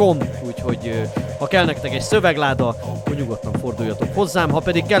 www.madartamas.com, úgyhogy ha kell nektek egy szövegláda, akkor nyugodtan forduljatok hozzám, ha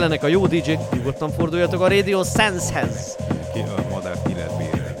pedig kellenek a jó DJ-k, nyugodtan forduljatok a Radio Sense-hez. A madárt ki lehet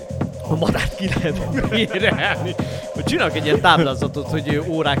bérelni. A madárt ki lehet bérelni. Csinálok egy ilyen táblázatot, hogy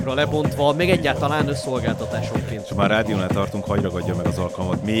órákra lebontva, még egyáltalán szolgáltatásonként. És már rádiónál tartunk, hagy ragadja meg az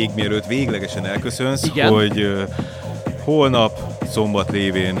alkalmat, még mielőtt véglegesen elköszönsz, igen? Hogy holnap, szombat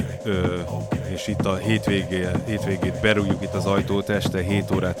lévén, és itt a hétvégét berúgjuk itt az ajtót, este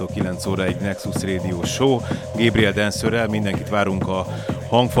 7 órától 9 óráig Nexus Radio Show, Gabriel Dancerrel, mindenkit várunk a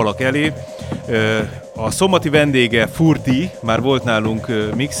hangfalak elé. A szombati vendége Furti, már volt nálunk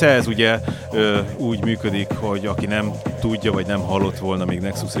mixe, ez ugye úgy működik, hogy aki nem tudja, vagy nem hallott volna még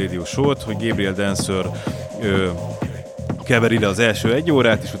Nexus Radio Show-t, hogy Gabriel Dancer kever ide az első 1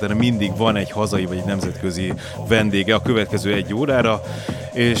 órát, és utána mindig van egy hazai vagy egy nemzetközi vendége a következő 1 órára,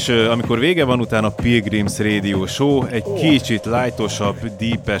 és amikor vége van, utána Pilgrims Radio Show, egy kicsit lightosabb,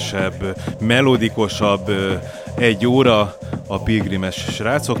 deepesebb, melodikusabb 1 óra a Pilgrimes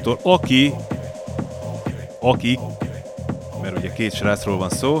srácoktól, akik, mert ugye 2 srácról van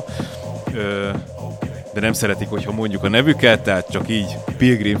szó, de nem szeretik, hogyha mondjuk a nevüket, tehát csak így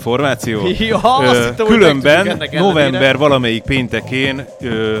Pilgrim formáció. Ja, különben november valamelyik péntekén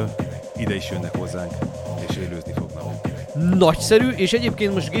ide is jönnek hozzánk, és élőzni fognak. Nagyszerű, és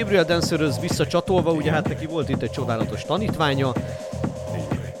egyébként most Gabriel Dancerhöz visszacsatolva, ugye hát neki volt itt egy csodálatos tanítványa,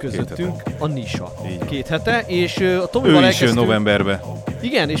 közöttünk, a Nisha. 2 hete, és a Tomival ő is jön novemberbe.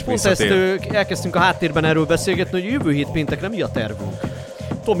 Igen, és pont ezt elkezdtünk a háttérben erről beszélgetni, hogy jövő hét péntekre mi a tervünk.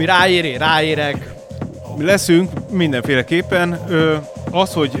 Tomi, ráérek. Leszünk mindenféleképpen.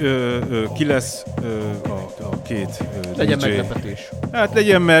 Az, hogy ki lesz a 2 legyen DJ. meglepetés. Hát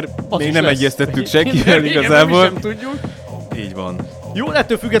legyen, mert az még nem lesz. egyeztettük senkivel igazából. Nem tudjuk. Így van. Jó,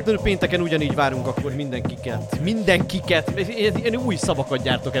 ettől függetlenül pénteken ugyanígy várunk akkor mindenkiket. Én új szavakat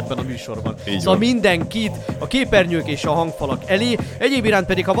gyártok ebben a műsorban. Szóval mindenkit a képernyők és a hangfalak elé. Egyéb iránt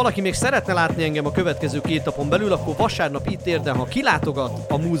pedig, ha valaki még szeretne látni engem a következő 2 napon belül, akkor vasárnap itt érdem, ha kilátogat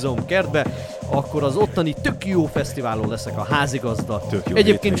a múzeum kertbe, akkor az ottani Tök Jó Fesztiválon leszek a házigazda.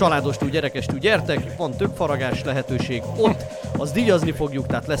 Egyébként családostól, gyerekestől gyertek, van tök faragás lehetőség ott, az díjazni fogjuk,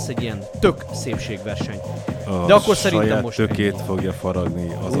 tehát lesz egy ilyen tök szépségverseny. De akkor szerintem most tökét fogja faragni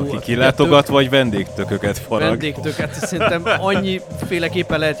az, aki kilátogat, vagy vendégtököket farag. Vendégtöket, szerintem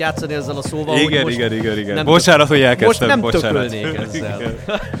annyiféleképpen lehet játszani ezzel a szóval, igen, hogy most igen. Bocsánat, hogy elkezdtem. Most nem tökölnék ezzel.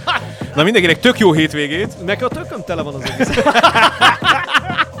 Na mindenkinek tök jó hétvégét. Meg a tököm tele van az egész.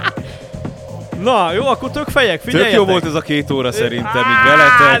 Na, jó, akkor tök fejek, figyeljetek! Tök jó volt ez a 2 óra szerintem, így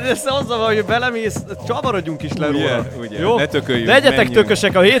veletek. Ez azzal van, hogy belemész, csavarodjunk is le róla. Ugye, jó? ne tököljünk, legyetek menjünk.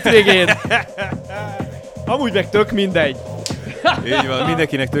 tökösek a hétvégén! Amúgy meg tök mindegy. Így van,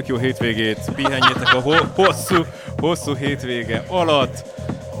 mindenkinek tök jó hétvégét, pihenjetek a hosszú hétvége alatt.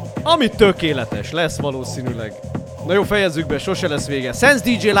 Ami tökéletes lesz valószínűleg. Na jó, fejezzük be, sose lesz vége. Sense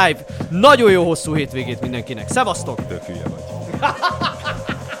DJ Live, nagyon jó hosszú hétvégét mindenkinek. Szevasztok! Tök hülye vagy.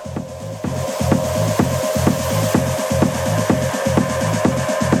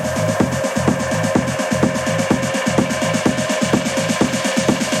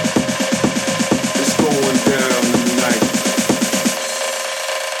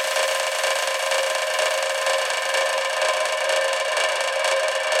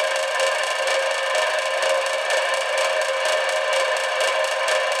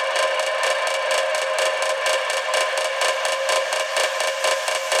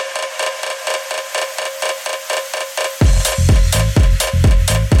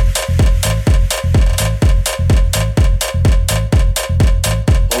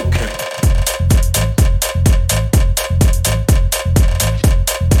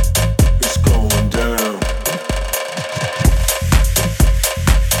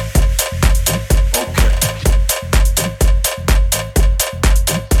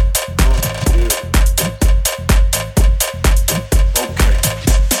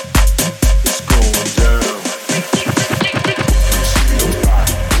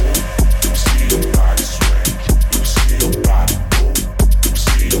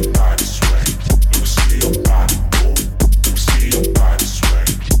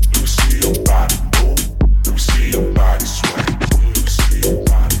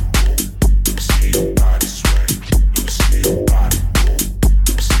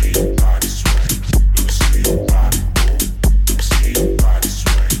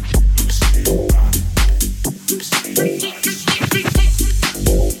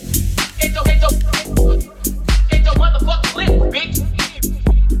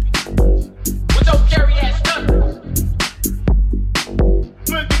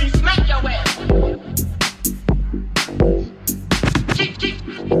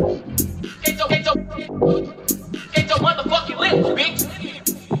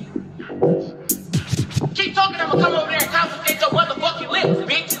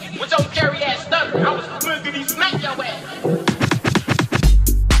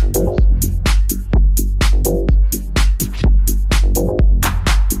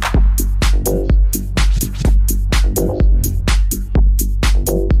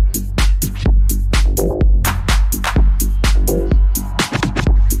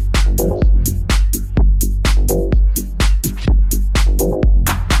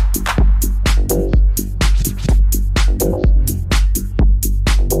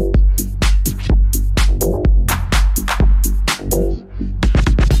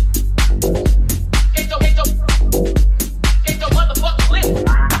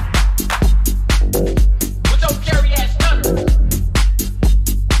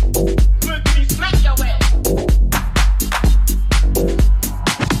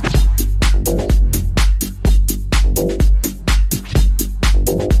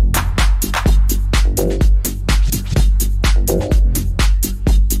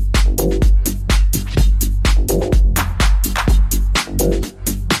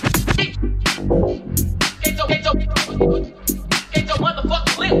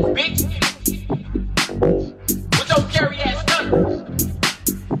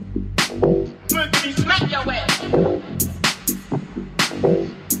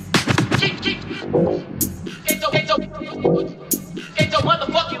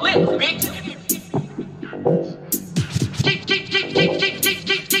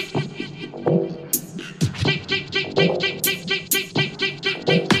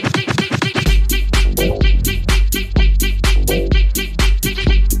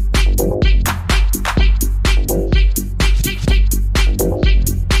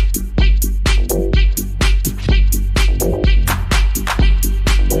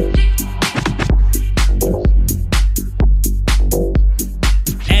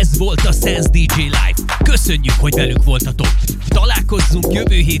 Sense DJ Live. Köszönjük, hogy velünk voltatok. Találkozzunk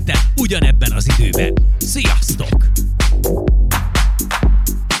jövő héten ugyanebben az időben. Sziasztok!